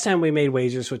 last time we made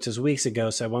wagers, which was weeks ago,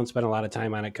 so I won't spend a lot of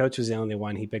time on it. Coach was the only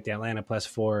one. He picked Atlanta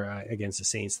 +4 against the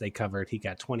Saints. They covered. He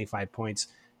got 25 points.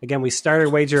 Again, we started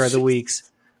wager of the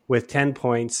weeks with 10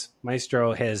 points.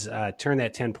 Maestro has turned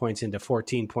that 10 points into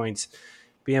 14 points.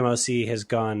 BMOC has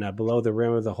gone below the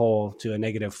rim of the hole to a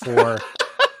 -4.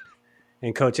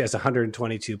 And Coach has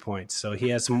 122 points. So he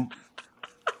has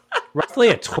roughly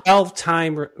a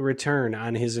 12-time return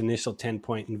on his initial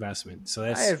 10-point investment. So I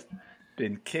that's have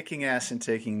been kicking ass and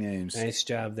taking names. nice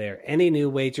job there. Any new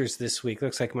wagers this week?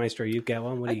 Looks like Maestro, you've got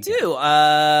one. What do I you got? do.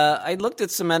 I looked at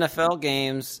some NFL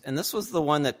games, and this was the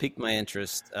one that piqued my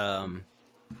interest. I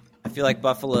feel like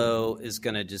Buffalo is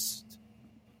going to just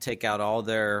take out all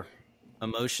their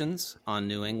emotions on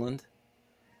New England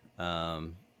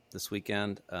this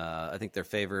weekend. I think they're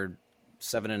favored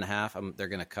 7.5. They're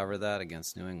going to cover that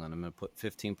against New England. I'm going to put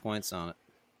 15 points on it.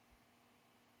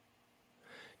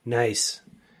 Nice.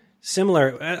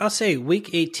 Similar, I'll say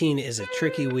week 18 is a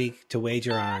tricky week to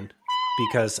wager on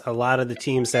because a lot of the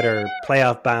teams that are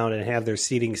playoff bound and have their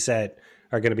seating set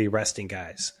are going to be resting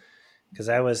guys. Because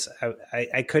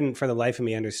I couldn't for the life of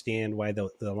me understand why the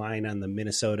line on the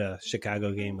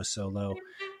Minnesota-Chicago game was so low.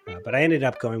 But I ended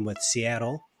up going with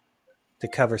Seattle to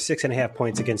cover 6.5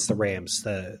 points against the Rams.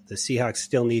 The Seahawks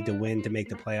still need to win to make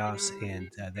the playoffs, and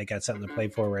they got something to play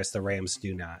for, whereas the Rams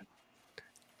do not.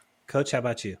 Coach, how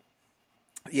about you?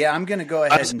 Yeah, I'm going to go I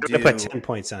ahead was and going do to put 10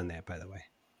 points on that, by the way.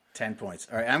 10 points.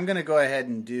 All right, I'm going to go ahead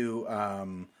and do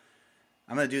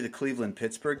I'm going to do the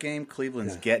Cleveland-Pittsburgh game.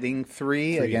 Cleveland's getting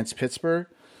 3 against Pittsburgh.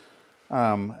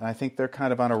 And I think they're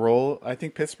kind of on a roll. I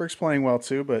think Pittsburgh's playing well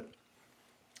too, but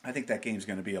I think that game's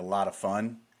going to be a lot of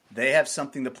fun. They have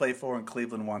something to play for, and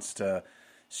Cleveland wants to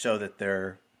show that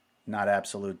they're not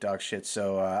absolute dog shit.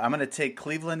 So I'm going to take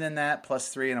Cleveland in that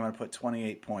 +3, and I'm going to put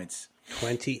 28 points.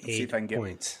 28 if I can get-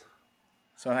 points.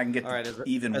 so I can get All right,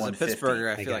 even as a 150.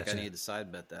 Pittsburgher, I feel like I gotcha. need to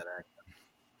side bet that.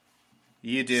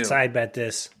 You do. Side bet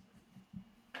this.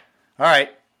 All right.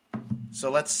 So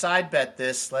let's side bet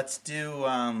this. Let's do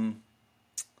an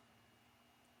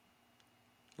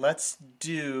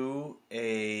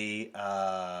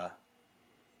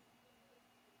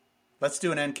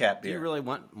end cap Do beer. you really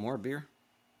want more beer?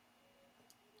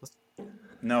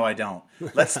 No, I don't.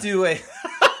 Let's do a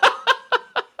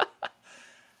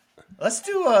let's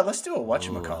do a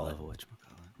whatchamacallit.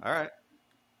 All right.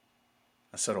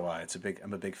 So do I.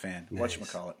 I'm a big fan. Nice.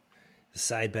 Whatchamacallit. The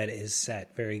side bet is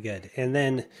set. Very good. And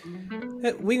then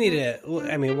we need to,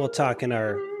 I mean, we'll talk in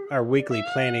our weekly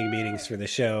planning meetings for the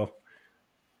show.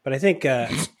 But I think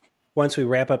once we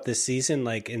wrap up this season,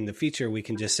 like in the future, we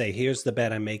can just say, here's the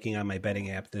bet I'm making on my betting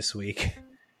app this week.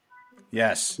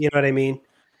 Yes. You know what I mean?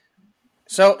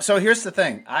 So here's the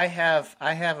thing. I have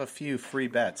a few free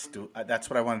bets. That's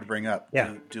what I wanted to bring up.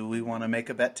 Yeah. Do we want to make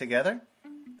a bet together?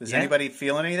 Does Yeah. anybody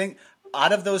feel anything?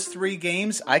 Out of those 3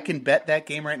 games, I can bet that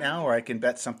game right now, or I can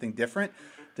bet something different.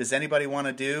 Does anybody want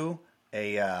to do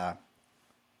a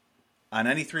on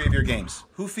any 3 of your games?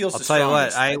 Who feels I'll the tell you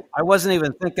what. strongest? I wasn't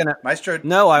even thinking. Maestro,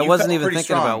 No, I you wasn't felt even pretty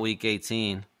thinking strong. about Week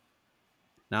 18.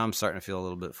 Now I'm starting to feel a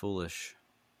little bit foolish.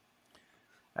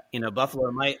 You know,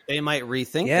 Buffalo might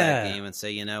rethink Yeah. that game and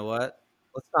say, you know what?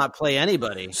 Let's not play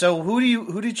anybody. So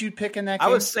who did you pick in that game?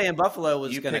 I was saying Buffalo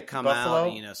was You going to picked come Buffalo?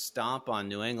 out and, stomp on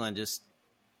New England. Just,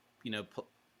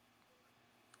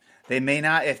 They may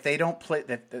not if they don't play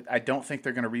that. I don't think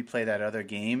they're going to replay that other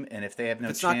game, and if they have no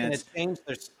it's not going chance, to change.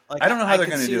 There's, I don't know how they're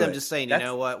can gonna see do them it. just saying, That's-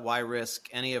 you know what? Why risk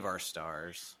any of our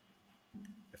stars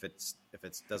if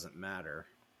it doesn't matter?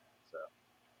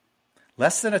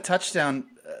 less than a touchdown.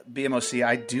 BMOC.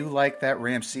 I do like that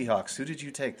Rams Seahawks. Who did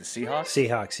you take? The Seahawks.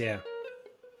 Seahawks, yeah.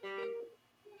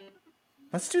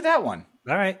 Let's do that one.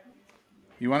 All right.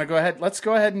 You want to go ahead? Let's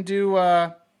go ahead and do.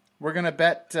 We're going to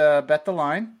bet the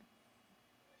line,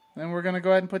 and we're going to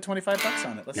go ahead and put $25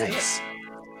 on it. Let's do it.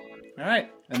 All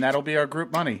right, and that'll be our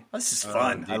group money. This is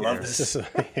fun. I love this.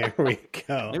 Here we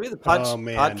go. Maybe the Oh,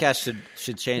 man. podcast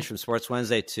should change from Sports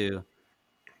Wednesday to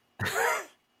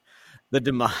the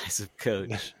demise of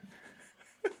Coach.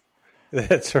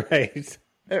 That's right.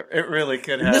 It really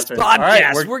could happen. In this All podcast,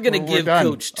 right, we're going to give done.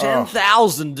 Coach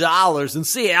 $10,000 and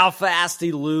see how fast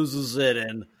he loses it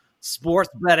in Sports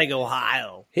Betting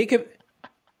Ohio. He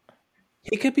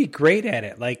could be great at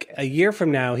it. Like a year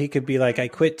from now, he could be like, I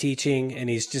quit teaching, and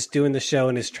he's just doing the show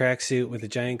in his tracksuit with a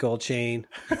giant gold chain.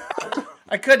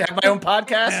 I could have my own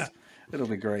podcast. Yeah. It'll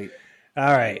be great.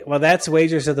 All right. Well, that's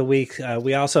Wagers of the Week.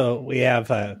 We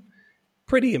have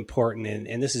pretty important,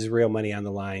 and this is real money on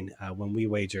the line when we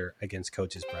wager against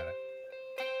Coach's Brother.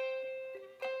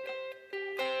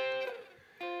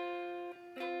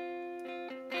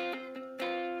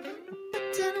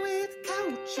 Betting with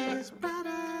Coach's Brother.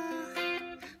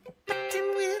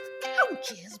 Betting with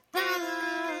Coach's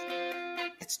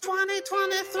Brother. It's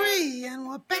 2023 and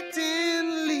we're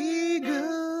betting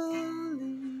legally.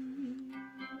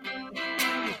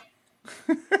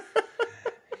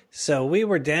 So we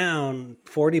were down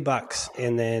 $40,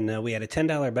 and then we had a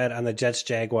 $10 bet on the Jets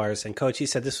Jaguars. And Coach, he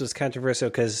said this was controversial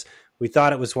because we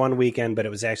thought it was one weekend, but it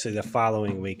was actually the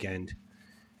following weekend.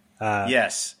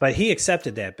 Yes, but he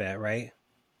accepted that bet, right?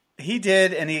 He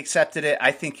did, and he accepted it.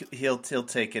 I think he'll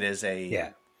take it as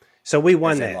a So we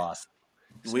won as a that. loss.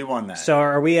 We won that. So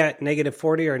are we at negative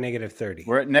 40 or negative 30?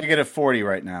 We're at negative 40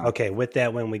 right now. Okay, with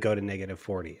that when we go to negative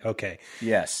 40. Okay.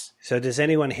 Yes. So does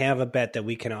anyone have a bet that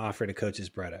we can offer to Coach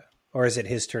Bretta? Or is it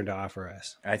his turn to offer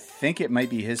us? I think it might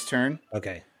be his turn.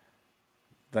 Okay.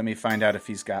 Let me find out if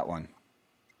he's got one.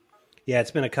 Yeah,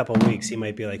 it's been a couple of weeks. He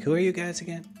might be like, who are you guys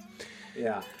again?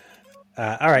 Yeah.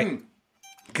 All right.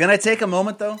 Can I take a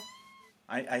moment, though?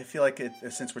 I feel like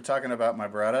since we're talking about my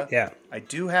brother, Yeah. I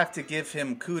do have to give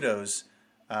him kudos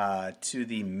to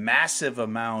the massive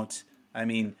amount,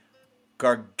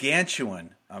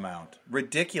 gargantuan amount,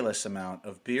 ridiculous amount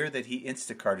of beer that he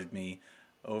Instacarted me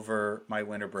over my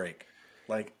winter break.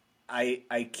 Like,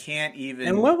 I can't even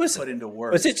And what was put into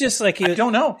words. Was it just like I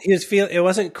don't know. He was it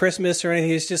wasn't Christmas or anything.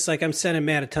 He was just like, I'm sending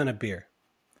Matt a ton of beer.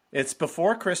 It's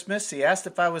before Christmas. He asked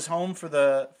if I was home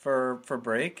for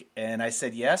break, and I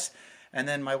said yes. And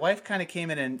then my wife kind of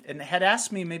came in and had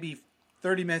asked me maybe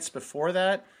 30 minutes before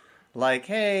that, like,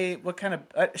 hey, what kind of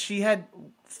she had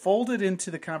folded into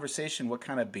the conversation what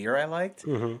kind of beer I liked.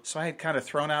 Mm-hmm. So I had kind of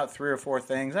thrown out 3 or 4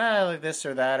 things, like this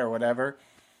or that or whatever.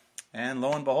 And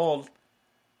lo and behold,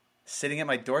 sitting at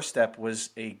my doorstep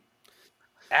was a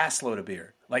assload of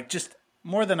beer, like just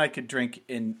more than I could drink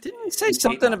in. Didn't you say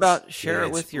something about share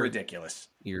it with your ridiculous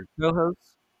your co-host?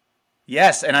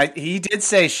 Yes, and he did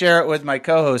say share it with my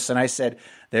co-host, and I said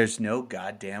there's no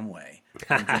goddamn way.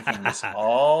 I'm drinking this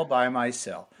all by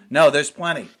myself. No, there's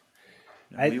plenty.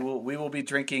 We will be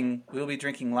drinking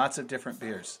lots of different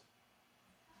beers.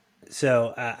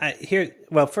 So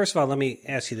well, first of all, let me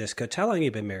ask you this, Coach. How long have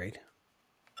you been married?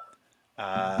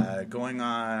 Going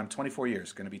on 24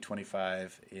 years. Going to be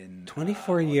 25 in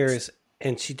 24 years,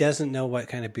 and she doesn't know what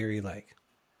kind of beer you like.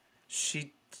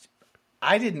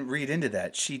 I didn't read into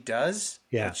that. She does.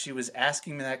 Yeah. But she was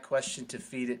asking me that question to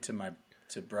feed it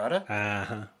to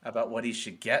Brutta about what he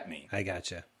should get me. I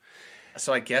gotcha.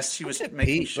 So I guess she was making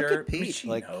Pete. sure. Look at Pete. I mean, she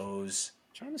Like, knows.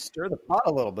 Trying to stir the pot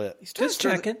a little bit. He's trying Just to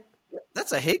stir checking.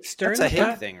 That's a hate. Stirring That's a the hate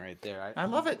pot. thing right there. I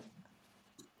love it.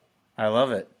 I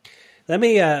love it. Let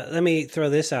me throw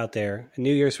this out there. A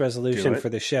New Year's resolution for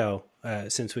the show,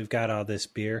 since we've got all this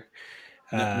beer.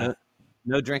 No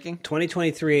drinking.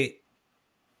 2023.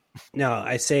 No,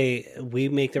 I say we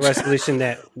make the resolution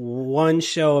that one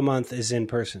show a month is in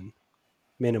person,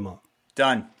 minimum.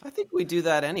 Done. I think we do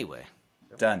that anyway.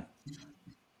 Done.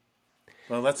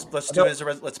 Well, let's do it as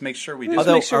let's make sure we do. Let's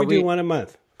it. make sure are we do we- one a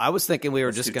month. I was thinking we were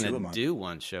Let's just do 2 a going to month. do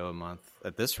one show a month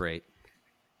at this rate.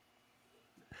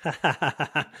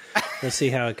 We'll see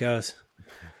how it goes.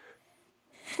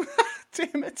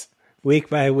 Damn it. Week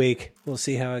by week, we'll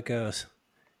see how it goes.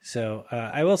 So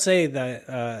I will say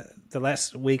that the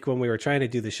last week when we were trying to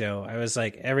do the show, I was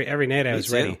like every night I was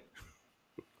too. ready.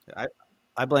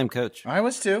 I blame Coach. I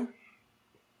was too.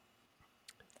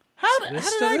 How did I The get in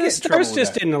stars trouble with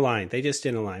just that? didn't align. They just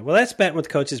didn't align. Well, that's betting with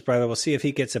Coach's brother. We'll see if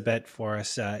he gets a bet for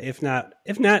us. If not,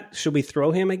 should we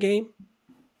throw him a game?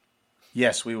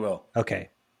 Yes, we will. Okay,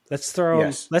 let's throw him.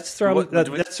 Yes. Let's throw him. What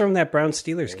do we- Let's throw him that Brown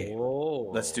Steelers game. Oh,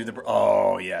 Let's do the.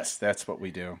 Oh yes, that's what we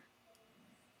do.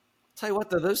 tell you what,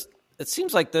 though, those it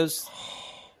seems like those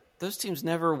teams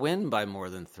never win by more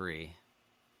than 3.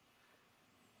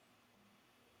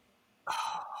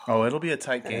 Oh, it'll be a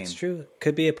tight game. That's true.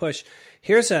 Could be a push.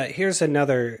 Here's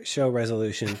another show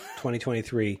resolution.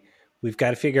 2023. We've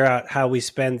got to figure out how we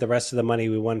spend the rest of the money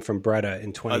we won from Bretta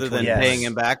in 2020. Other than Yes. paying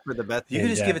him back for the bet. You can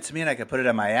just give it to me, and I can put it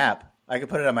on my app. I can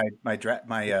put it on my but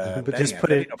betting just app.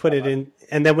 put it in,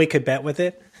 and then we could bet with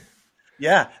it.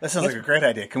 Yeah, that sounds like a great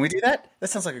idea. Can we do that? That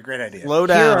sounds like a great idea. Slow Here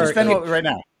down. are- Spend what right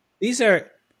now. These are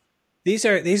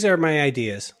my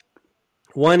ideas.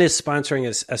 One is sponsoring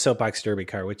a soapbox derby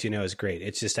car, which is great.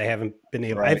 It's just I haven't been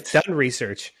able. Right. I've done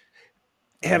research.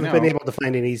 I haven't been able to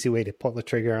find an easy way to pull the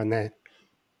trigger on that.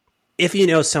 If you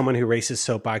know someone who races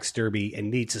soapbox derby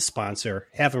and needs a sponsor,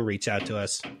 have them reach out to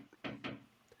us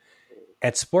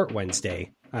at Sport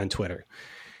Wednesday on Twitter.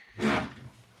 Thank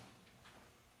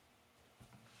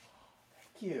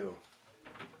you.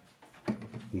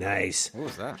 Nice. What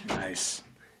was that? Nice.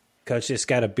 Coach just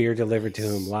got a beer delivered to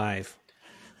him live.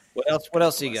 What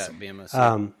else you got, BMS?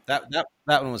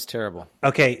 That one was terrible.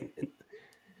 Okay.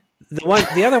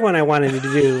 The other one I wanted to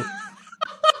do,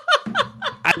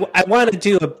 I want to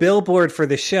do a billboard for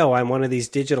the show on one of these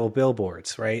digital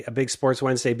billboards, right? A big Sports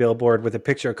Wednesday billboard with a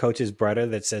picture of Coach's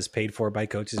Bretta that says paid for by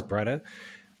Coach's Bretta.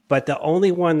 But the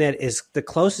only one that is the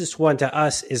closest one to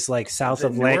us is like south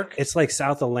of Newark? It's like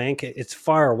south of Lank. It's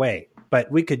far away, but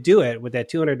we could do it with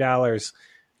that $200.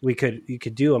 You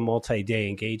could do a multi-day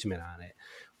engagement on it,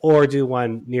 or do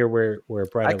one near where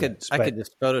Bretta I could lives. I But could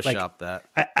just Photoshop that.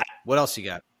 What else you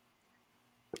got?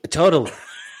 totally.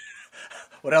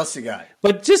 What else you got?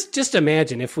 But just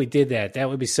imagine if we did that. That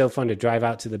would be so fun to drive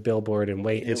out to the billboard and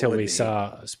wait until would we be.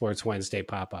 saw Sports Wednesday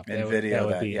pop up. And That video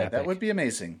would that. be Yeah, epic. that would be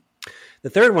amazing. The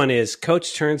third one is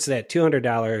Coach turns that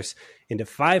 $200 into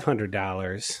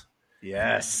 $500,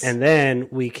 Yes. and then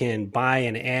we can buy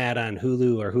an ad on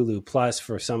Hulu or Hulu Plus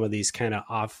for some of these kind of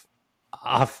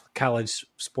off college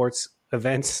sports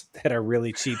events that are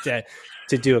really cheap to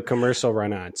do a commercial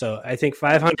run on. So I think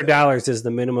 $500 is the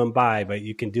minimum buy, but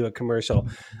you can do a commercial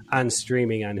on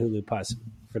streaming on Hulu Plus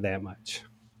for that much.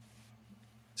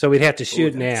 So we'd have to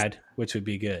shoot an ad, which would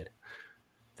be good.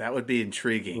 That would be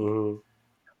intriguing. Mhm.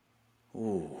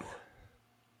 Ooh.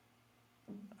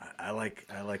 I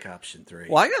like option 3.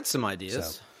 Well, I got some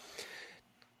ideas.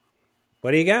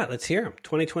 What do you got? Let's hear them.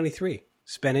 2023.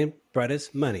 Spending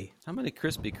Bretta's money. How many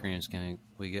Krispy Kremes can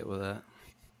we get with that?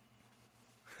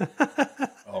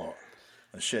 Oh,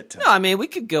 a shit ton. No, I mean, we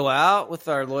could go out with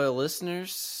our loyal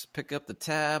listeners, pick up the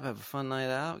tab, have a fun night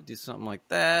out, do something like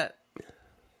that.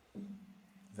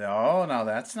 Oh, no,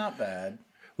 that's not bad.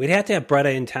 We'd have to have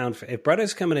Bretta in town. If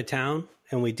Bretta's coming to town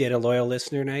and we did a loyal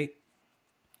listener night,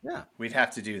 Yeah, We'd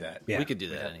have to do that. Yeah. we could do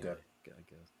that have anyway.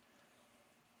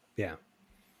 yeah.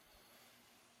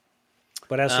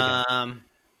 What else you got? You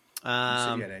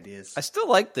said you had ideas. I still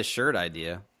like the shirt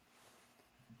idea.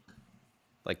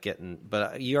 like getting.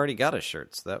 But you already got a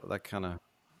shirt, so that kind of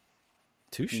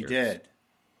 2 shirts. He did.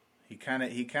 He kind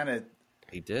of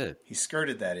He did. he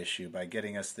skirted that issue by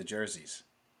getting us the jerseys.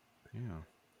 Yeah.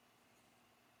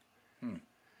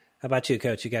 How about you,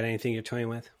 Coach? You got anything you're toying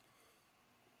with?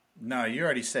 No, you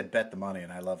already said bet the money,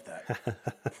 and I love that.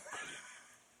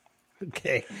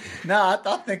 Okay. No,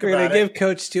 I'll think We're about going to it. give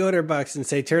Coach $200 and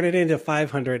say, turn it into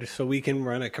 500 so we can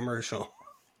run a commercial.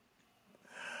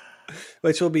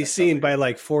 Which will be seen by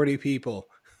like 40 people.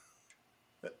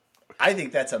 I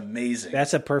think that's amazing.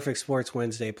 That's a perfect Sports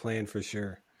Wednesday plan for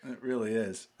sure. It really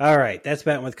is. All right. That's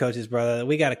Betting with Coach's brother.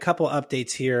 We got a couple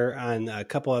updates here on a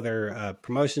couple other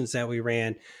promotions that we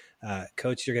ran.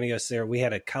 Coach, you're going to go there. We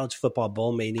had a college football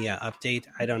bowl mania update.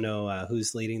 I don't know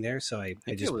who's leading there, so I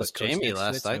think just it was put Coach Jamie next to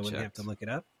last it, so I I wouldn't have checked. to look it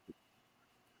up.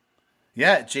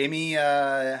 Yeah, Jaime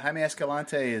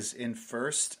Escalante is in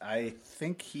first. I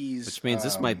think he's, Which means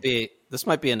this might be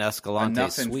an Escalante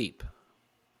enough in- sweep.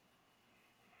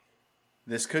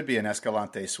 This could be an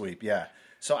Escalante sweep. Yeah.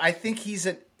 So I think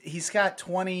he's got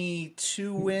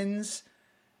 22 wins.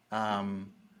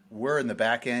 We're in the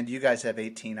back end. You guys have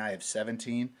 18. I have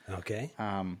 17. Okay.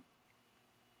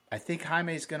 I think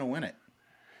Jaime's going to win it.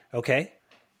 Okay.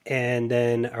 And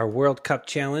then our World Cup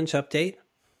Challenge update.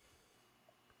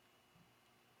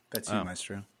 That's you,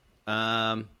 Maestro.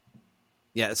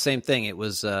 Yeah, same thing. It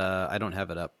was I don't have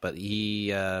it up, but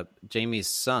Jamie's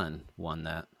son won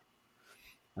that.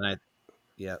 And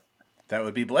That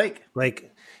would be Blake.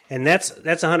 And that's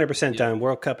 100% done.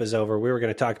 World Cup is over. We were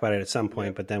going to talk about it at some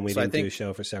point, but then we So I didn't do think- a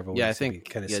show for several yeah, I weeks. think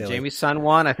kind of silly. Jamie's son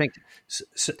won. I think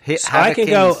So Havoc I can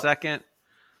came go. in second,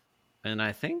 and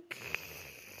I think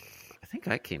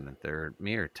I came in third.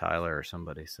 Me or Tyler or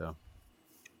somebody. So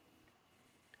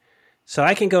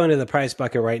I can go into the prize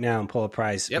bucket right now and pull a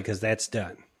prize Yep. because that's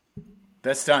done.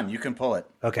 That's done. You can pull it.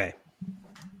 Okay.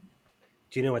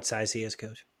 Do you know what size he is,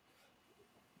 Coach?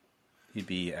 He'd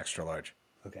be extra large.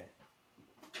 Okay.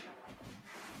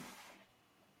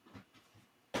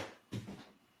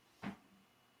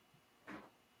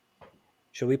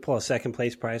 Should we pull a second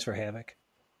place prize for Havoc?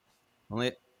 only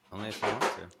if you want to.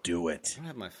 Do it. I don't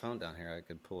have my phone down here. I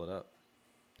could pull it up.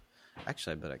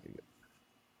 Actually, I bet I could.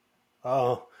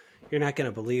 Oh, you're not going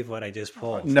to believe what I just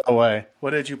pulled. No way.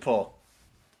 What did you pull?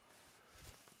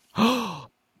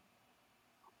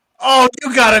 Oh,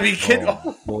 you gotta be kidding!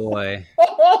 Boy,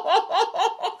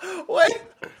 Wait,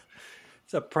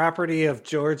 It's a property of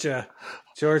Georgia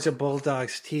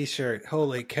Bulldogs T-shirt.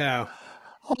 Holy cow!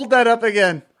 hold that up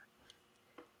again.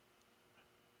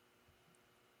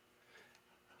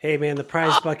 Hey man, the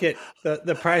prize bucket.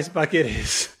 The prize bucket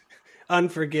is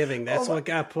unforgiving. That's what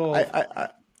got pulled.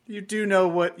 You do know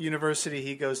what university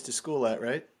he goes to school at,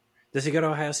 right? Does he go to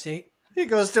Ohio State? He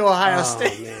goes to Ohio Oh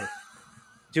State. man.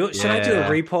 Should I do a Yeah,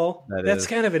 repoll? That's is.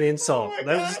 kind of an insult. Oh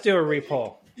my Let's God. do a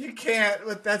repoll. You can't,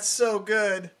 but that's so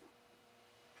good.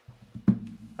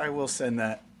 I will send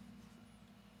that.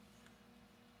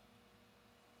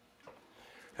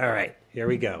 All right, here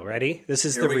we go. Ready? This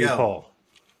is Here the we go. repoll.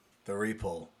 The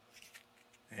repull.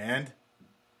 And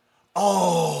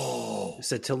oh,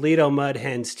 It's a Toledo Mud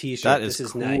Hens T-shirt. that is this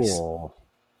is cool. nice.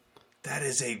 that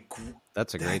is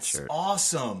That's a great that's shirt.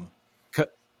 awesome. Co-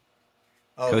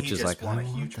 Oh, Coach he is just like, won I a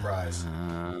huge prize.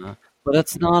 But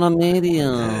it's not a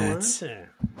medium. That's- Yeah.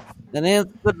 It needs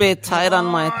to be tight on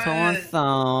my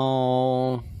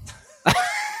torso.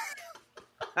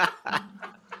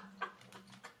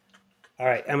 All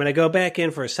right, I'm going to go back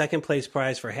in for a second place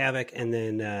prize for Havoc, and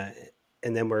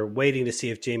then we're waiting to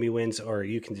see if Jamie wins, or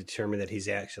you can determine that he's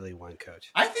actually won, Coach.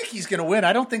 I think he's going to win.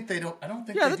 I don't think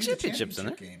Yeah, they the do championship's in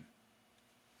championship it. game.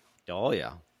 Oh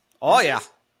yeah. Oh yeah.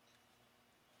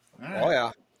 All right. Oh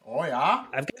yeah. Oh yeah.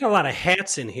 I've got a lot of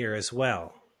hats in here as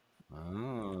well. Oh,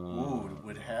 Ooh,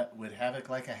 would Havoc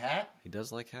like a hat? he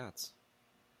does like hats.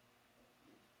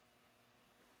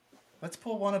 Let's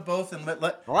pull one of both and let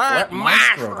Let Maestro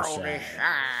Maestro decide.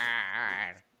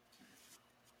 decide.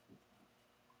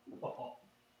 Oh,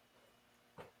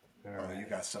 you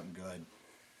got something good.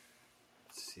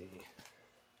 Let's see.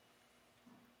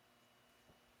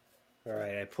 All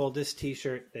right, I pulled this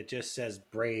T-shirt that just says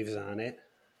Braves on it.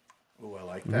 Oh, I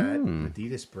like that.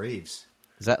 Adidas Braves.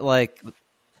 Is that like?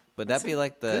 Would that be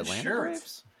like the good Atlanta shirt.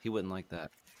 Braves? He wouldn't like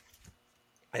that.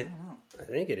 I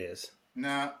think it is.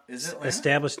 No, is it Atlanta?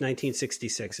 Established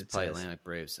 1966, it Probably says. Atlantic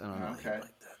Braves. I don't know. If he'd Okay.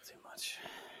 like that too much.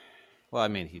 Well, I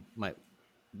mean, he might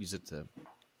use it to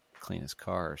clean his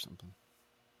car or something.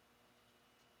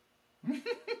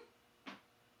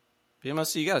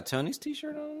 BMOC, you got a Tony's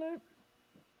T-shirt on there?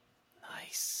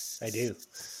 Nice. I do.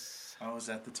 Oh, is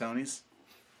that the Tonys?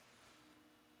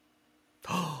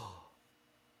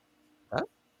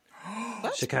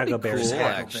 That's Chicago pretty Bears cool,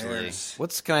 hat.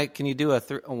 actually. Can you do a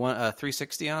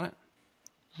 360 on it?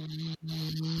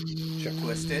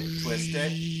 Twist it.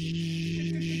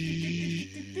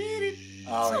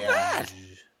 Oh, yeah. Bad.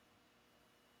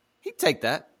 He'd take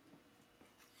that.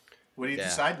 What do you Yeah.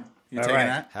 decide? You All taking right.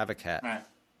 that? Havoc hat. All right.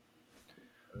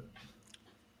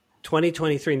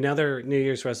 2023, another New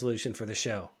Year's resolution for the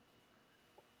show.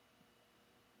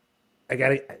 I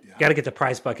gotta get the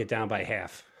prize bucket down by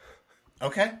half.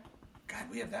 Okay. God,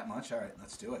 we have that much? All right,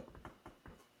 let's do it.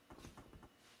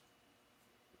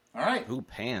 All right. Ooh,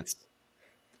 pants.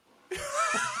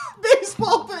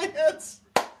 Baseball pants.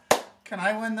 Can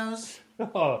I win those?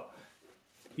 Oh,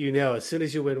 as soon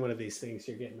as you win one of these things,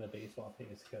 you're getting the baseball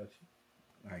pants, Coach.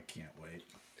 I can't wait.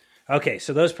 Okay,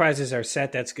 so those prizes are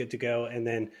set. That's good to go. And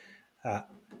then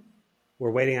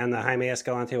we're waiting on the Jaime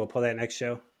Escalante. We'll pull that next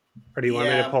show. Or do you want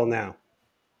me to pull now?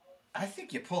 I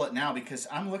think you pull it now because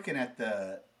I'm looking at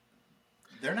the.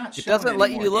 They're not. It showing doesn't any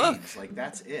let more you look. games. Like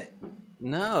that's it.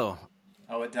 No.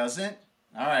 Oh, it doesn't.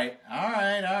 All right. All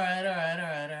right.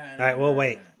 All right, we'll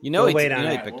wait. You know, We'll he, wait you on know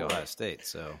he that. picked We'll Ohio wait. State,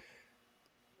 so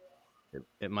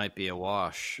it might be a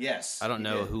wash. Yes, I don't he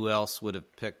know did. who else would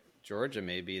have picked Georgia,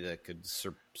 maybe, that could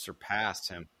surpass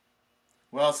him.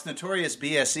 Well, it's notorious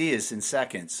BSE is in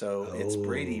second, so it's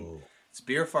Brady. It's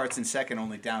Beer Farts in second,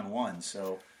 only down one.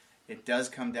 So it does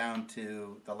come down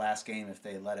to the last game if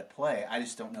they let it play. I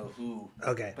just don't know who.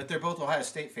 Okay. But they're both Ohio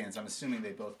State fans. I'm assuming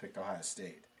they both picked Ohio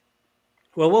State.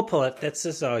 Well, we'll pull it. This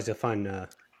is always a fun.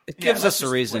 It Yeah, gives let's us a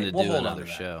just reason wait. to We'll do hold on another to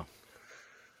that. show.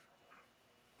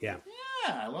 Yeah.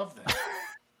 Yeah, I love that.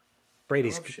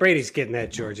 Brady's getting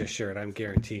that Georgia shirt. I'm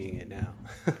guaranteeing it now.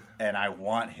 And I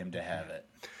want him to have it.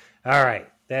 All right,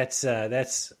 that's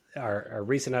our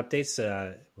recent updates.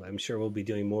 I'm sure we'll be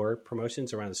doing more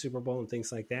promotions around the Super Bowl and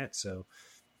things like that. So,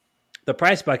 the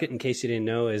prize bucket, in case you didn't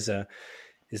know, is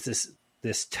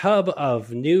this tub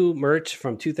of new merch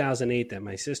from 2008 that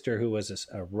my sister, who was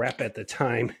a rep at the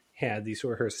time, had. These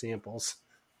were her samples.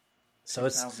 So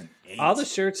it's 2008. all the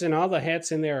shirts and all the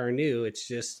hats in there are new. It's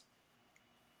just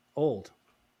old.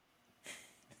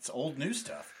 It's old new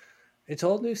stuff. It's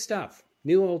old new stuff.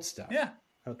 New old stuff. Yeah.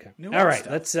 Okay. New All old right.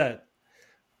 stuff.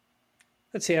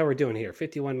 Let's see how we're doing here.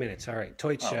 51 minutes. All right.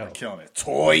 Toy Oh, show. we're killing it.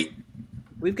 Toy.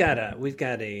 We've got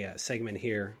a segment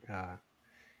here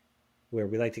where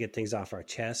we like to get things off our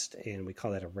chest, and we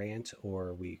call that a rant,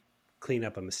 or we clean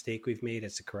up a mistake we've made.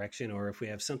 It's a correction, or if we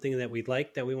have something that we'd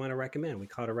like that we want to recommend, we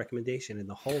call it a recommendation, and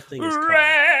the whole thing is called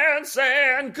Rants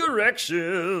and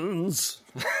corrections.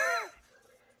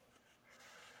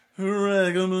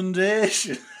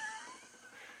 Recommendation.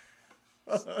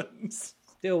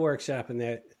 still workshopping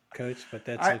that, Coach, but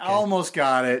that's I okay. almost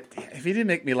got it. If he didn't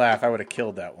make me laugh, I would have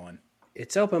killed that one.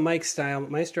 It's open mic style.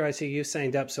 Maestro, I see you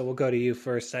signed up, so we'll go to you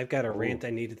first. I've got a rant I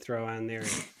need to throw on there.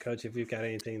 And Coach, if you've got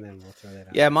anything, then we'll throw that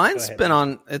out. Yeah, Go mine's ahead. been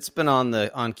on. It's been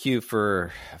on cue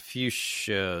for a few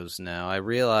shows now. I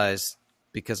realized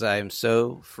because I am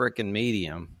so freaking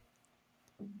medium,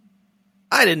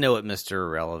 I didn't know what Mr.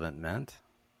 Irrelevant meant.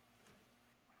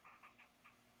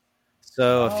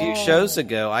 So a few shows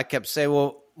ago, I kept saying,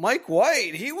 "Well, Mike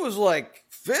White, he was like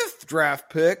 5th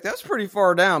draft pick. That's pretty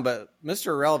far down." But Mr.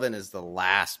 Irrelevant is the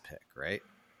last pick, right?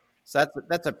 So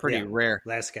that's a pretty Yeah, rare.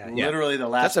 last guy. Literally the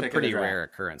last That's a pick of pretty the draft. rare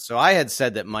occurrence. So I had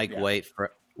said that Mike Yeah. White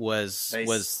was They-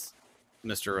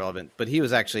 Mr. Irrelevant, but he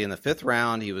was actually in the 5th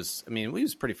round. He was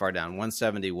pretty far down,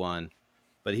 171,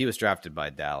 but he was drafted by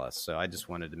Dallas. So I just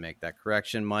wanted to make that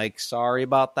correction, Mike. Sorry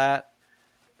about that.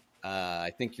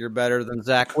 I think you're better than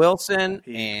Zach Wilson,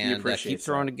 He and keep appreciates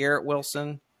throwing that. to Garrett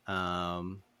Wilson.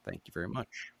 Thank you very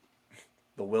much.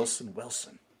 The Wilson.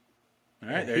 All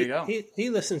right, there you go. He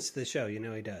listens to the show. You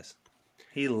know he does.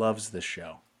 He loves the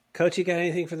show. Coach, you got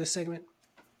anything for this segment?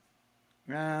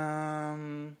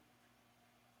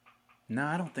 No,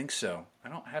 I don't think so. I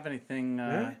don't have anything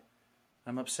right.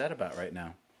 I'm upset about right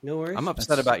now. No worries. I'm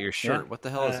upset about your shirt. yeah. What the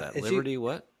hell is that? if you- Liberty?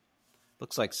 What?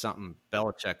 Looks like something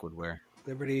Belichick would wear.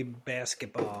 Liberty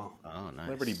basketball. Oh, nice.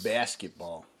 Liberty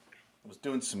basketball. I was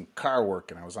doing some car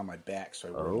work and I was on my back, so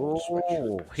I wore a little sweatshirt.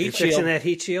 Oh, You fixing that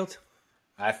heat shield?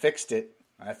 I fixed it.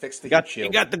 I fixed the Got, heat you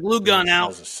shield. got the glue gun That out.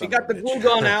 was a son You got of the a glue bitch.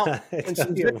 gun out. I And tell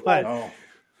some you zip what, Oh,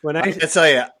 when I tell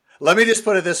you. Let me just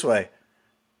put it this way.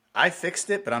 I fixed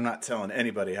it, but I'm not telling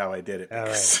anybody how I did it. All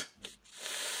Because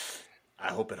I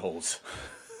hope it holds.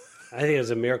 I think it was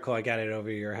a miracle I got it over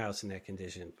to your house in that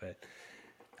condition. But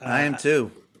I am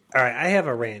too. all right, I have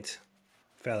a rant,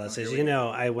 fellas. As you know,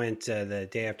 I went the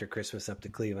day after Christmas up to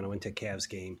Cleveland. I went to a Cavs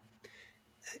game.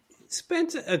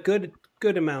 Spent a good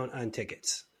amount on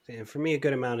tickets. And for me, a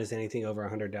good amount is anything over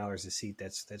 $100 a seat.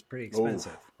 That's pretty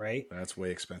expensive, right? That's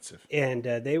way expensive. And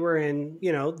they were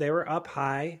they were up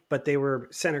high, but they were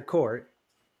center court,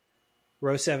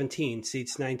 row 17,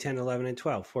 seats 9, 10, 11, and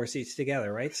 12, 4 seats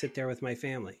together, right? Sit there with my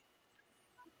family.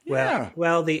 Yeah.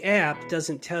 Well, the app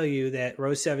doesn't tell you that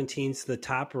row 17 is the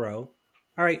top row.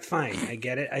 All right, fine. I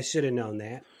get it. I should have known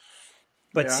that.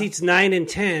 But Yeah. seats 9 and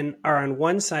 10 are on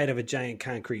one side of a giant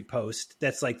concrete post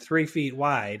that's like 3 feet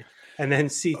wide. And then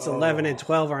seats 11 and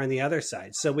 12 are on the other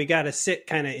side. So we got to sit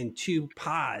kind of in 2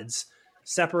 pods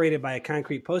separated by a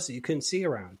concrete post that you couldn't see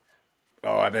around.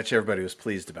 Oh, I bet you everybody was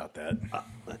pleased about that.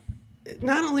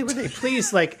 Not only were they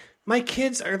pleased, like my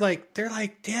kids are like, they're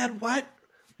like, Dad, what?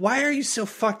 Why are you so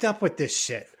fucked up with this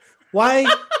shit? Why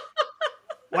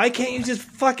can't you just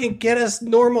fucking get us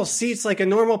normal seats like a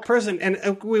normal person?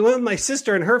 And we went with my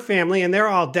sister and her family, and they're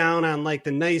all down on like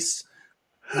the nice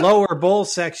lower bowl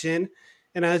section.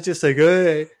 And I was just like,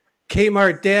 hey,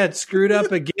 Kmart dad screwed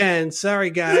up again. Sorry,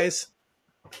 guys.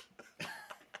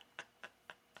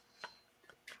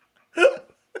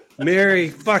 Merry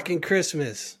fucking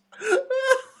Christmas.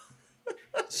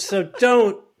 So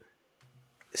don't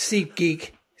SeatGeek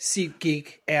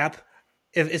app.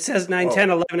 If it says 9,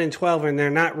 10, 11, and 12 and they're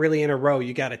not really in a row,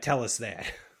 you got to tell us that.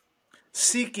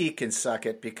 SeatGeek can suck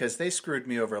it because they screwed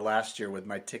me over last year with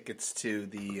my tickets to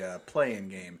the play-in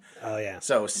game. Oh, yeah.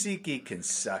 So SeatGeek can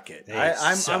suck it.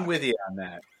 suck. I'm with you on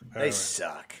that. They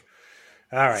suck.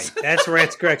 All right. That's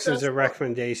rants, corrections, and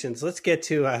recommendations. Let's get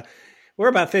to, we're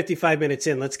about 55 minutes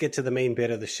in. Let's get to the main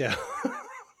bit of the show.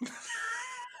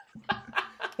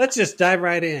 Let's just dive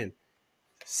right in.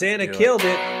 Santa killed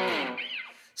it.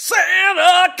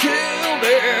 Santa killed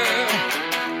it.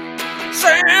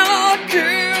 Santa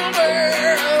killed it.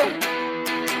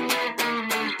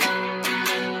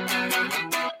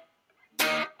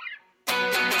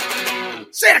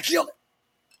 Santa killed it.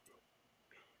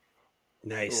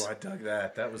 Nice. Oh, I dug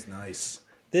that. That was nice.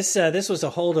 This was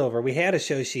a holdover. We had a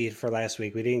show sheet for last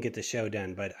week. We didn't get the show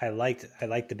done, but I liked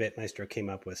the bit Maestro came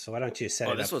up with. So why don't you set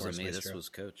it up this for wasn't us, me. Maestro? This was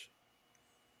Coach.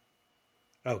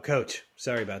 Oh, Coach.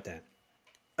 Sorry about that.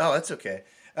 Oh, that's okay.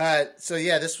 So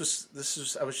yeah, this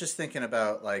was. I was just thinking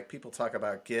about like people talk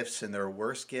about gifts and their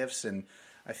worst gifts, and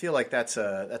I feel like that's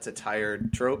a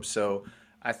tired trope. So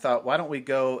I thought, why don't we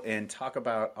go and talk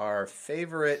about our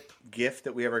favorite gift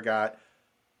that we ever got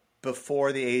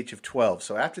before the age of 12.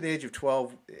 So after the age of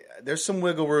 12, there's some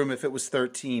wiggle room if it was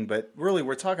 13, but really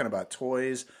we're talking about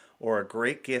toys or a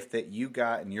great gift that you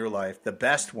got in your life, the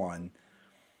best one,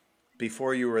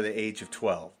 before you were the age of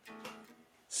 12.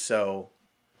 So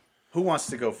who wants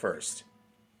to go first?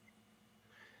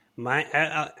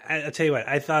 I'll tell you what,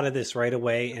 I thought of this right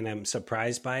away and I'm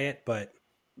surprised by it, but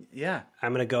Yeah.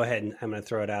 I'm going to go ahead and I'm going to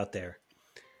throw it out there.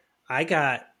 I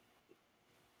got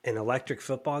an electric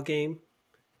football game.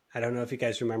 I don't know if you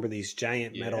guys remember these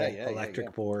giant metal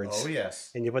electric boards. Oh,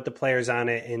 yes. And you put the players on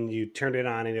it and you turned it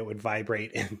on and it would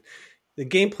vibrate. And the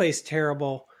gameplay is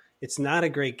terrible. It's not a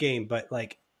great game, but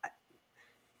like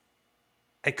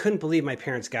I couldn't believe my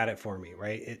parents got it for me,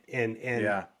 right?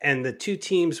 And the two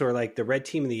teams were like the red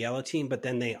team and the yellow team, but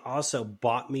then they also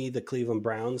bought me the Cleveland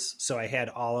Browns, so I had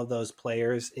all of those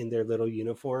players in their little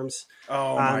uniforms.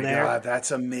 Oh my God, that's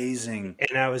amazing!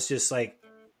 And I was just like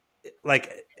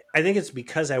I think it's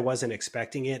because I wasn't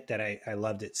expecting it that I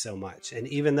loved it so much. And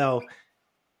even though,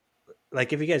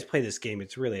 like, if you guys play this game,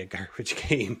 it's really a garbage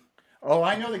game. Oh,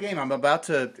 I know the game. I'm about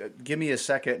to give me a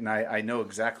second, and I know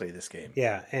exactly this game.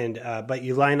 Yeah, and but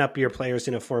you line up your players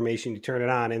in a formation, you turn it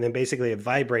on, and then basically it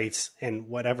vibrates, and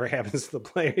whatever happens to the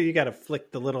player, you got to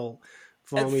flick the little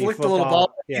foamy flick football. the little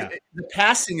ball. Yeah, The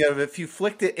passing of it, if you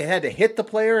flicked it, it had to hit the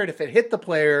player, and if it hit the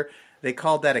player, they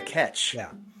called that a catch. yeah.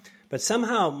 But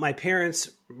somehow my parents,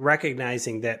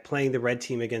 recognizing that playing the red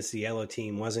team against the yellow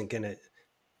team wasn't gonna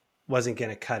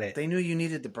cut it. They knew you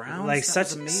needed the Browns. Like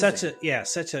That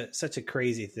was such a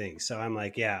crazy thing. So I'm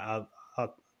like, yeah,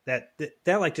 I'll that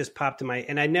like just popped in my,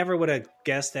 and I never would have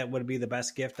guessed that would be the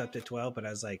best gift up to 12, but I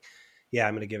was like, yeah,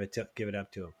 I'm gonna give it up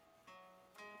to him.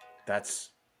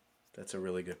 That's a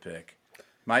really good pick,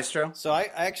 Maestro. So I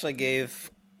actually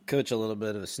gave Coach a little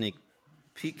bit of a sneak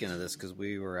peek into this because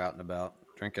we were out and about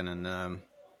drinking, and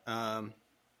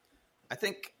I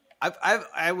think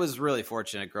I was really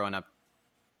fortunate growing up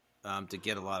to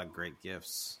get a lot of great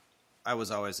gifts. I was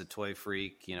always a toy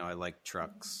freak. You know, I like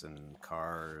trucks and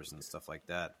cars and stuff like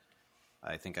that.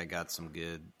 I think I got some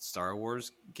good Star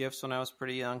Wars gifts when I was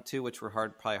pretty young too, which were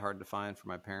probably hard to find for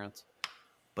my parents.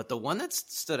 But the one that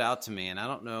stood out to me, and I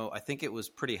don't know, I think it was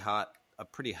a pretty hot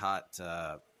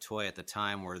toy at the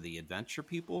time, were the Adventure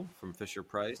People from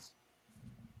Fisher-Price.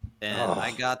 And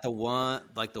I got the one.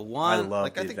 I I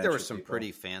love the think there were Adventure some People.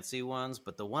 pretty fancy ones,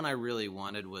 but the one I really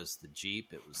wanted was the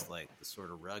Jeep. It was like the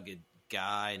sort of rugged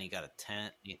guy, and he got a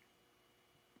tent.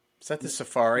 Is that the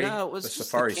Safari? No, it was the just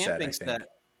Safari the set, camping I think. set.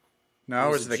 No,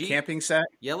 It was was it a the Jeep. camping set?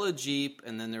 Yellow Jeep,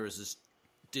 and then there was this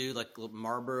dude, like a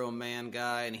Marlboro Man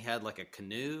guy, and he had like a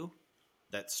canoe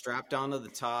that strapped onto the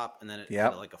top, and then it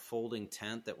Yep. had like a folding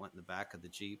tent that went in the back of the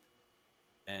Jeep.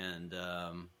 And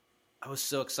I was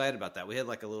so excited about that. We had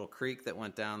like a little creek that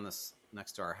went down this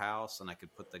next to our house, and I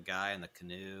could put the guy in the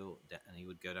canoe, and he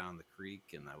would go down the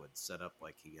creek, and I would set up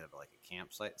like he had like a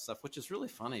campsite and stuff, which is really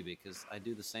funny because I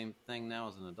do the same thing now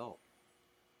as an adult.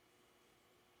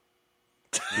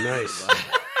 Nice.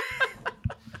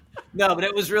 No, but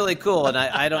it was really cool, and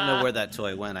I don't know where that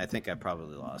toy went. I think I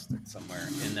probably lost it somewhere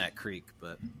in that creek,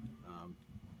 but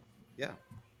yeah.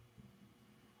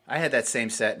 I had that same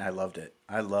set and I loved it.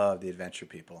 I love the Adventure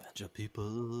People.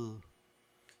 People.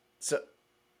 So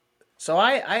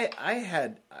I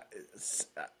had,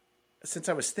 since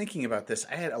I was thinking about this,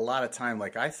 I had a lot of time.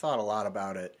 Like I thought a lot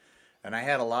about it, and I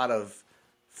had a lot of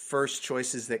first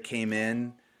choices that came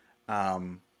in.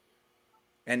 And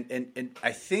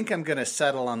I think I'm going to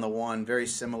settle on the one very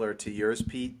similar to yours,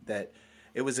 Pete, that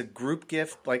it was a group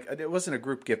gift. Like it wasn't a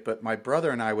group gift, but my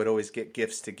brother and I would always get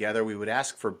gifts together. We would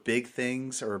ask for big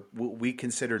things, or we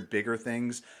considered bigger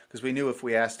things, because we knew if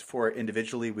we asked for it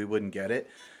individually, we wouldn't get it.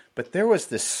 But there was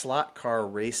this slot car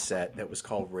race set that was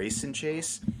called Race and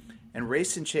Chase. And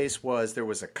Race and Chase there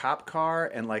was a cop car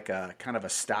and like a kind of a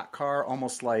stock car,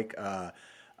 almost like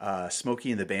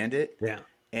Smokey and the Bandit. Yeah.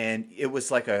 And it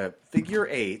was like a figure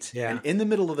eight. Yeah. And in the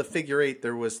middle of the figure eight,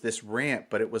 there was this ramp,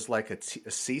 but it was like a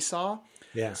seesaw.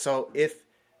 Yeah. So if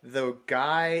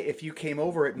you came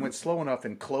over it and went slow enough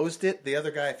and closed it, the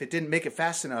other guy, if it didn't make it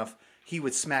fast enough, he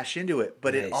would smash into it.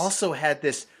 But Nice. it also had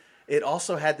this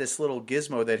little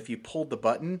gizmo that if you pulled the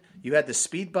button, you had the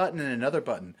speed button and another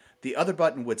button. The other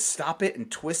button would stop it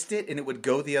and twist it, and it would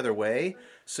go the other way.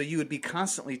 So you would be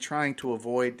constantly trying to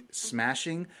avoid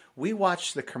smashing. We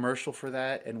watched the commercial for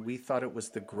that, and we thought it was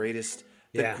the greatest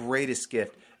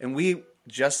gift. And we,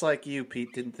 just like you,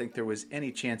 Pete, didn't think there was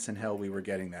any chance in hell we were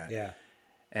getting that. Yeah.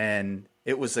 And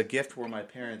it was a gift where my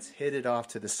parents hid it off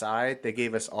to the side. They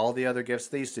gave us all the other gifts.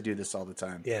 They used to do this all the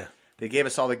time. Yeah. They gave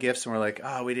us all the gifts, and we're like,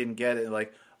 oh, we didn't get it. And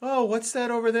like, oh, what's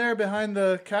that over there behind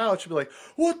the couch? We'd be like,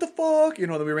 what the fuck? You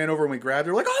know, then we ran over and we grabbed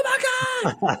it. We're like,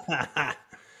 oh my God!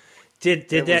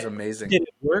 It was amazing. Did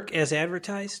it work as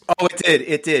advertised? Oh,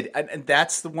 it did. And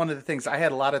that's one of the things. I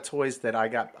had a lot of toys that I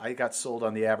got sold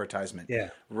on the advertisement. Yeah.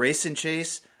 Race and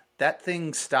Chase, that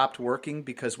thing stopped working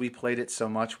because we played it so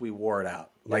much we wore it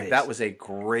out. Like Nice. that was a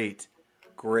great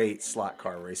slot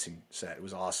car racing set. It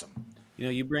was awesome. You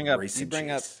know, you bring up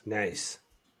Nice.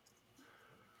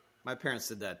 my parents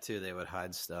did that too. They would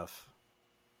hide stuff.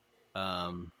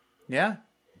 Yeah.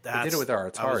 They did it with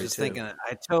our Atari I was just too. thinking.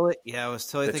 I was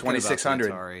totally The thinking about the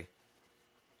 2600. Atari.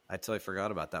 I totally forgot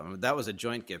about that one. That was a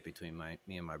joint gift between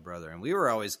me and my brother, and we were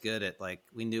always good at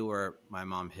we knew where my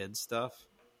mom hid stuff,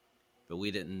 but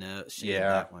we didn't know she had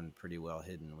that one pretty well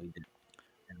hidden. We did.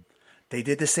 They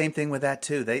did the same thing with that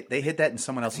too. They hid that in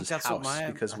someone else's that's house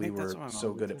what because I we think that's were what my so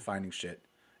mom good did. at finding shit.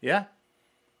 Yeah.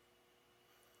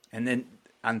 And then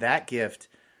on that gift,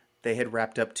 they had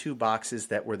wrapped up 2 boxes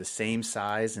that were the same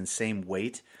size and same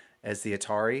weight as the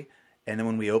Atari. And then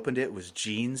when we opened it, it was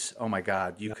jeans. Oh my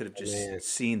God. You could have just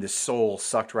seen the soul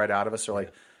sucked right out of us. Or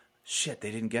like, shit,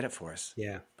 they didn't get it for us.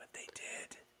 Yeah. But they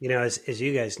did. You know, as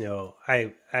you guys know,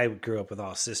 I grew up with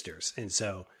all sisters, and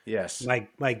so Yes.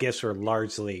 my gifts were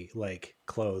largely like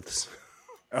clothes.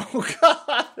 Oh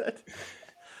God.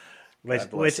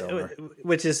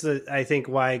 Which is I think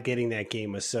why getting that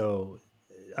game was so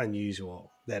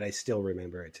unusual that I still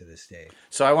remember it to this day.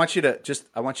 So I want you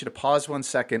to pause 1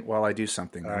 second while I do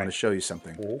something. I want to show you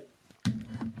something.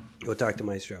 Go talk to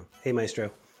Maestro. Hey,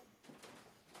 Maestro.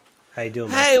 How you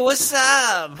doing, Hey, what's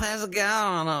up? How's it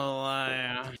going over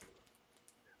there?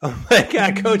 Oh my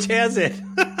God, Coach has it.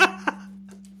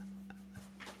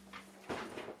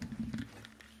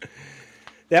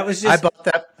 That was just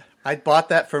I bought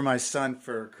that for my son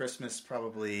for Christmas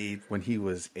probably when he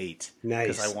was 8. Nice.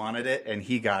 Because I wanted it and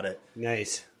he got it.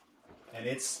 nice. And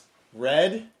it's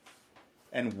red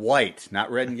and white, not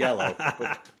red and yellow,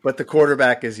 but the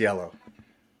quarterback is yellow.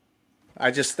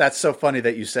 That's so funny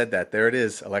that you said that. There it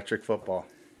is, electric football.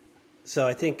 So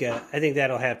I think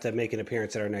that'll have to make an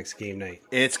appearance at our next game night.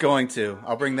 It's going to.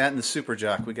 I'll bring that in the Super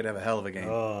Jock. We could have a hell of a game.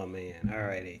 Oh man, all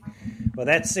righty. Well,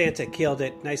 that Santa killed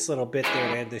it. Nice little bit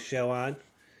there to end the show on.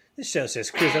 This show says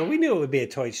cruise on. We knew it would be a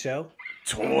toy show.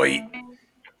 Toy.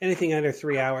 Anything under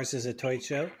 3 hours is a toy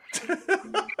show.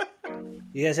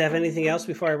 You guys have anything else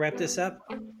before I wrap this up?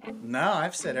 No,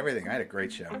 I've said everything. I had a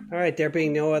great show. All right, there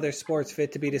being no other sports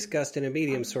fit to be discussed in a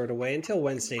medium sort of way until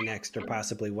Wednesday next, or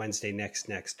possibly Wednesday next,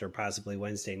 or possibly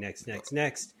Wednesday next.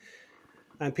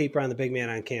 I'm Pete Brown, the big man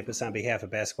on campus, on behalf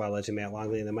of basketball legend Matt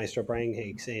Longley and the maestro Brian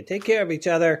Hake, saying take care of each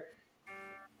other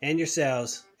and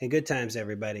yourselves, and good times,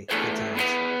 everybody. Good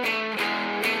times.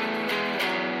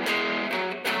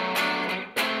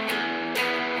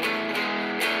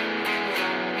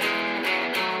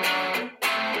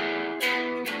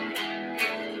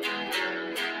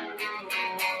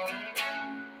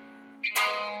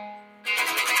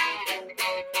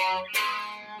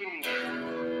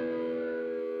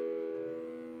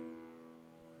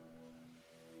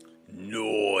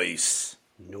 Nice.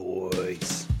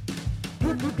 Noise.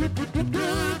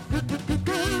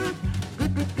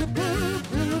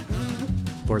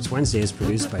 Sports Wednesday is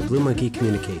produced by Blue Monkey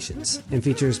Communications and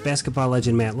features basketball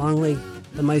legend Matt Longley,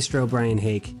 the maestro Brian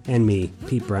Hake, and me,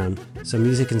 Pete Brown. Some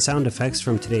music and sound effects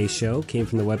from today's show came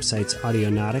from the websites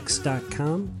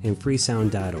audionautics.com and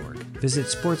freesound.org. Visit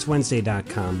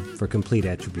sportswednesday.com for complete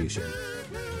attribution.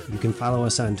 You can follow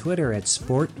us on Twitter at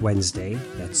Sport Wednesday,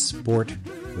 that's sport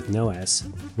with no S,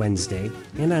 Wednesday,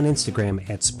 and on Instagram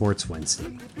at Sports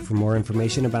Wednesday. For more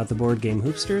information about the board game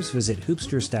Hoopsters, visit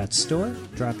hoopsters.store,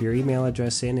 drop your email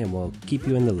address in, and we'll keep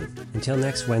you in the loop. Until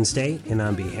next Wednesday, and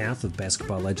on behalf of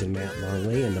basketball legend Matt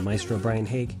Longley and the maestro Brian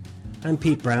Hake, I'm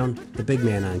Pete Brown, the big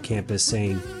man on campus,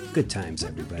 saying good times,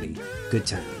 everybody. Good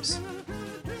times.